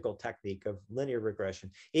statistical technique of linear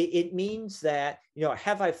regression. It means that,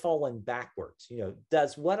 have I fallen backwards?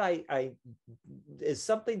 Does what I is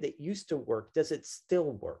something that used to work, does it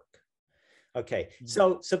still work? Okay,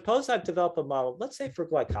 so suppose I've developed a model, let's say for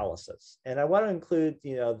glycolysis, and I want to include,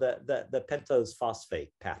 the pentose phosphate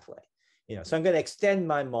pathway. So I'm going to extend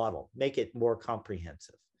my model, make it more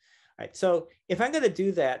comprehensive. All right, so if I'm going to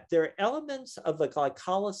do that, there are elements of the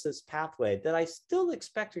glycolysis pathway that I still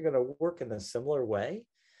expect are going to work in a similar way.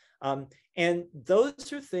 And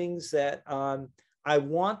those are things that I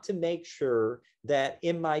want to make sure that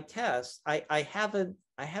in my test, I haven't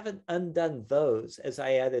undone those as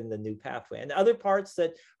I add in the new pathway, and other parts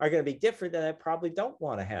that are going to be different that I probably don't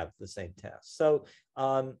want to have the same test. So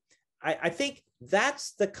I think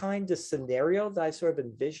that's the kind of scenario that I sort of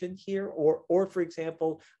envision here. Or for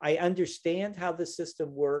example, I understand how the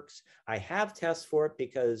system works. I have tests for it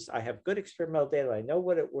because I have good experimental data. I know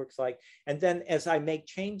what it works like. And then as I make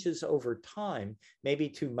changes over time, maybe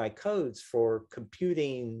to my codes for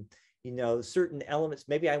computing, certain elements,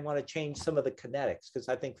 maybe I want to change some of the kinetics because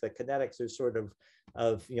I think the kinetics are sort of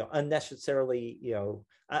unnecessarily,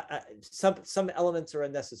 some elements are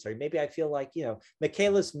unnecessary. Maybe I feel like,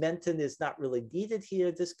 Michaelis Menten is not really needed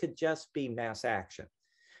here. This could just be mass action.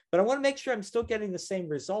 But I want to make sure I'm still getting the same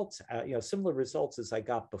results, similar results as I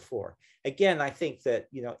got before. Again, I think that,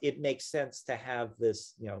 it makes sense to have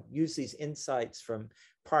this, use these insights from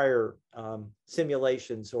prior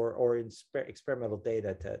simulations or experimental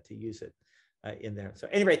data to use it in there. So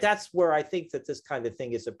anyway, that's where I think that this kind of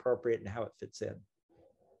thing is appropriate and how it fits in.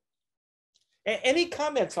 Any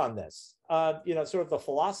comments on this? Sort of the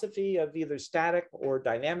philosophy of either static or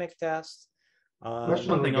dynamic tests.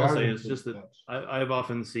 One thing I'll say is just that I've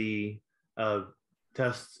often see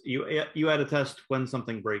tests. You add a test when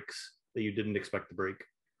something breaks that you didn't expect to break,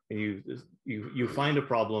 and you find a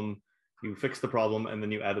problem, you fix the problem, and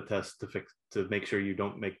then you add a test to make sure you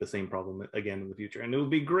don't make the same problem again in the future. And it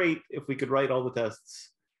would be great if we could write all the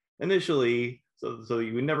tests initially, so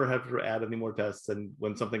you would never have to add any more tests. And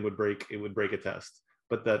when something would break, it would break a test.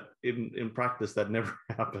 But that in practice, that never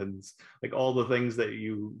happens. Like all the things that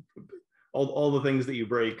you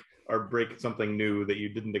break something new that you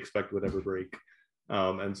didn't expect would ever break.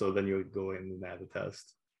 And so then you would go in and add a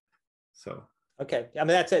test. So. Okay, I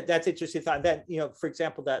mean, that's interesting thought. Then, for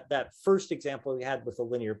example, that first example we had with the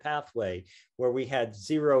linear pathway, where we had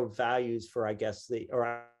 0 values for, I guess the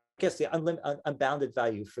unbounded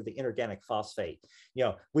value for the inorganic phosphate.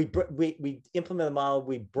 We implemented a model,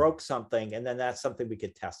 we broke something, and then that's something we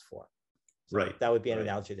could test for. So right. That would be an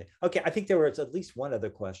analogy there. Okay, I think there was at least one other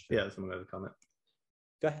question. Yeah, someone had a comment.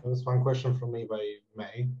 Go ahead. There's one question from me by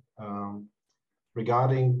May.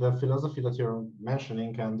 regarding the philosophy that you're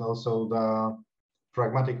mentioning and also the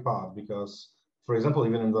pragmatic part, because, for example,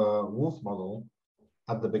 even in the wolf model,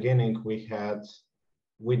 at the beginning we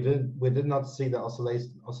did not see the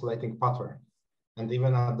oscillating pattern, and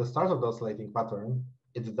even at the start of the oscillating pattern,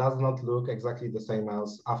 it does not look exactly the same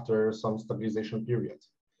as after some stabilization period.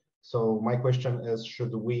 So my question is,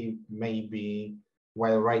 should we maybe,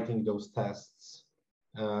 while writing those tests,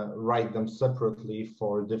 write them separately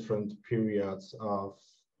for different periods of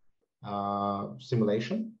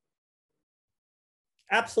simulation?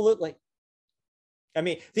 Absolutely. I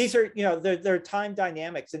mean, these are, you know, they're time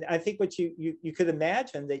dynamics. And I think what you could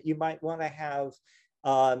imagine that you might want to have,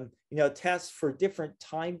 you know, tests for different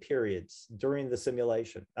time periods during the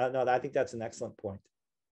simulation. No, I think that's an excellent point.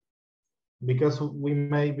 Because we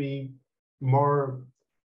may rather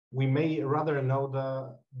know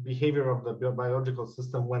the behavior of the biological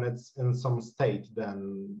system when it's in some state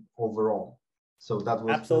than overall. So that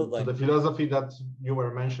was the philosophy that you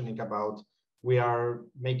were mentioning about. We are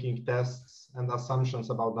making tests and assumptions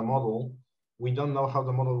about the model. We don't know how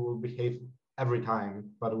the model will behave every time,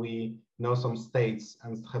 but we know some states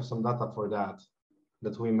and have some data for that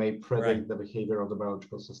we may predict the behavior of the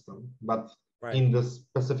biological system, but in the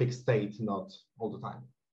specific state, not all the time.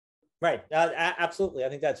 Right, absolutely. I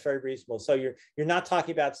think that's very reasonable. So you're not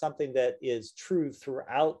talking about something that is true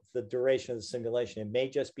throughout the duration of the simulation. It may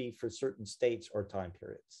just be for certain states or time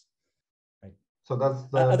periods. Right. So that's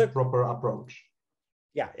the proper approach.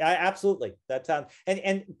 Yeah, absolutely. That sounds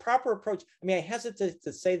and proper approach. I mean, I hesitate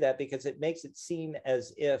to say that because it makes it seem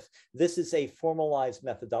as if this is a formalized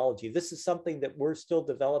methodology. This is something that we're still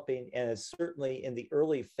developing, and is certainly in the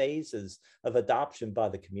early phases of adoption by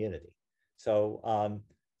the community. So,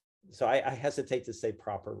 so I hesitate to say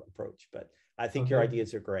proper approach, but I think your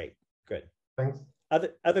ideas are great. Good. Thanks.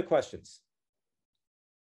 Other questions?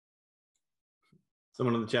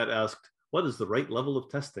 Someone in the chat asked, "What is the right level of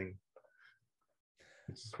testing?"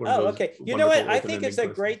 Oh, okay. You know what? I think it's a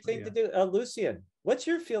great thing to do. Lucian, what's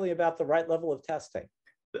your feeling about the right level of testing?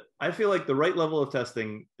 I feel like the right level of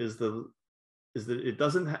testing is that it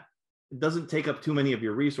doesn't take up too many of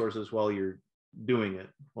your resources while you're doing it,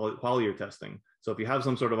 while you're testing. So if you have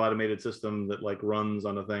some sort of automated system that like runs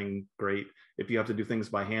on a thing, great. If you have to do things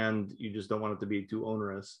by hand, you just don't want it to be too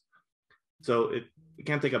onerous. So it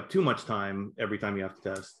can't take up too much time every time you have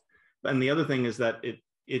to test. And the other thing is that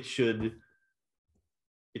it should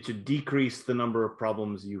decrease the number of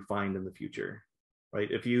problems you find in the future, right?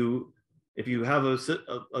 If you have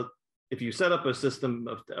if you set up a system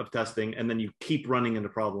of testing and then you keep running into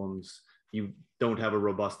problems, you don't have a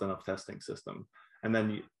robust enough testing system. And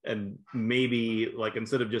then and maybe like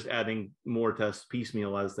instead of just adding more tests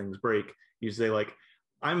piecemeal as things break, you say like,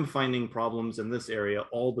 I'm finding problems in this area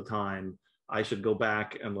all the time. I should go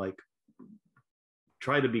back and like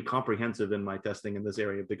try to be comprehensive in my testing in this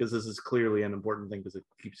area, because this is clearly an important thing because it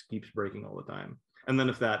keeps breaking all the time. And then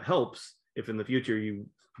if that helps, if in the future you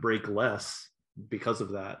break less because of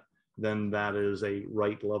that, then that is a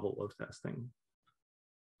right level of testing.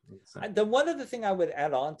 The one other thing I would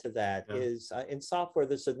add on to that is in software,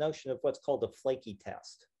 there's a notion of what's called a flaky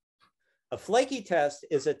test. A flaky test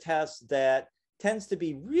is a test that tends to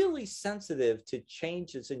be really sensitive to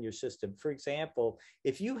changes in your system. For example,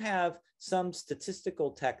 if you have some statistical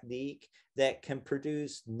technique that can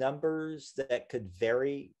produce numbers that could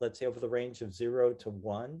vary, let's say over the range of 0 to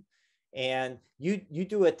 1, and you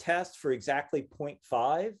do a test for exactly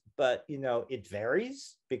 0.5, but you know it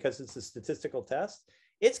varies because it's a statistical test,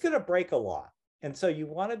 it's going to break a lot. And so you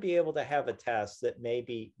want to be able to have a test that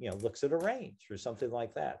maybe, you know, looks at a range or something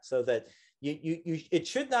like that, so that it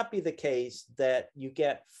should not be the case that you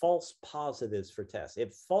get false positives for tests.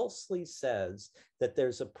 It falsely says that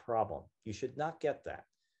there's a problem. You should not get that.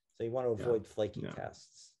 So you want to avoid flaky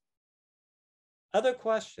tests. Other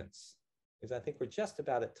questions? Because I think we're just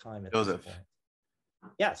about at time at Joseph. this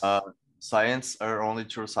point. Yes. Science are only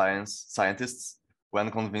true scientists when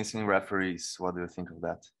convincing referees. What do you think of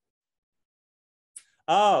that?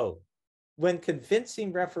 Oh, when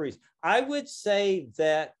convincing referees, I would say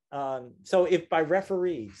that, so if by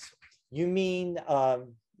referees, you mean,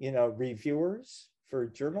 you know, reviewers for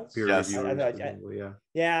journals? Yes.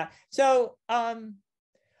 Yeah. So,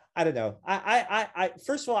 I don't know. I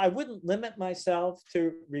first of all, I wouldn't limit myself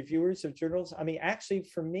to reviewers of journals. I mean, actually,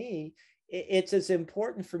 for me, it's as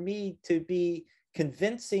important for me to be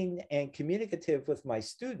convincing and communicative with my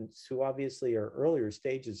students, who obviously are earlier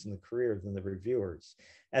stages in the career than the reviewers,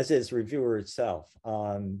 as is reviewer itself.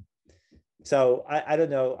 So I don't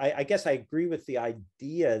know. I guess I agree with the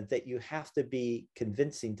idea that you have to be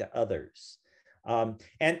convincing to others.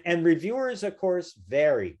 And reviewers, of course,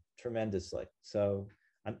 vary tremendously. So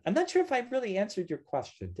I'm not sure if I really answered your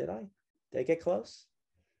question. Did I? Did I get close?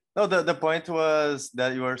 No, the point was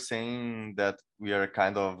that you were saying that we are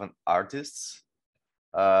kind of an artists,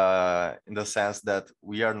 in the sense that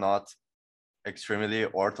we are not extremely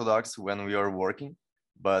orthodox when we are working,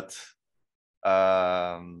 but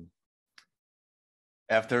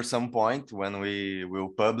after some point when we will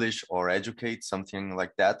publish or educate something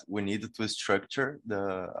like that, we need to structure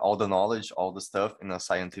all the knowledge, all the stuff in a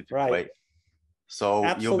scientific way. So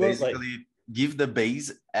Absolutely. you basically give the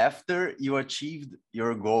base after you achieved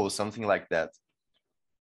your goal, something like that.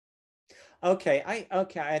 Okay,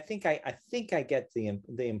 I think I get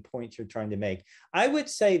the point you're trying to make. I would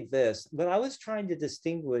say this: what I was trying to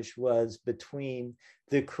distinguish was between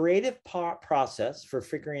the creative process for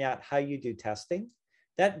figuring out how you do testing.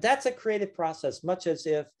 That's a creative process, much as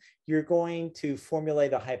if you're going to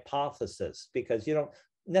formulate a hypothesis, because you don't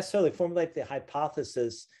necessarily formulate the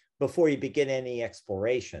hypothesis before you begin any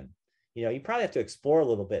exploration. You know, you probably have to explore a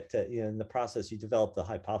little bit to, you know, in the process you develop the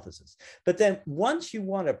hypothesis. But then once you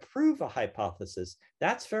want to prove a hypothesis,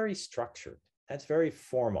 that's very structured. That's very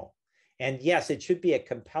formal. And yes, it should be a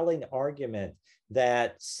compelling argument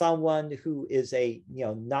that someone who is a, you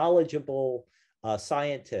know, knowledgeable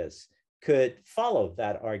scientist could follow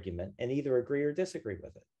that argument and either agree or disagree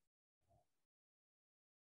with it.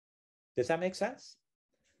 Does that make sense?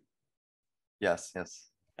 Yes, yes.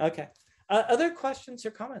 Okay. Other questions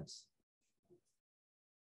or comments?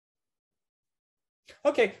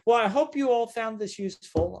 Okay, well, I hope you all found this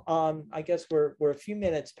useful. I guess we're a few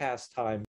minutes past time.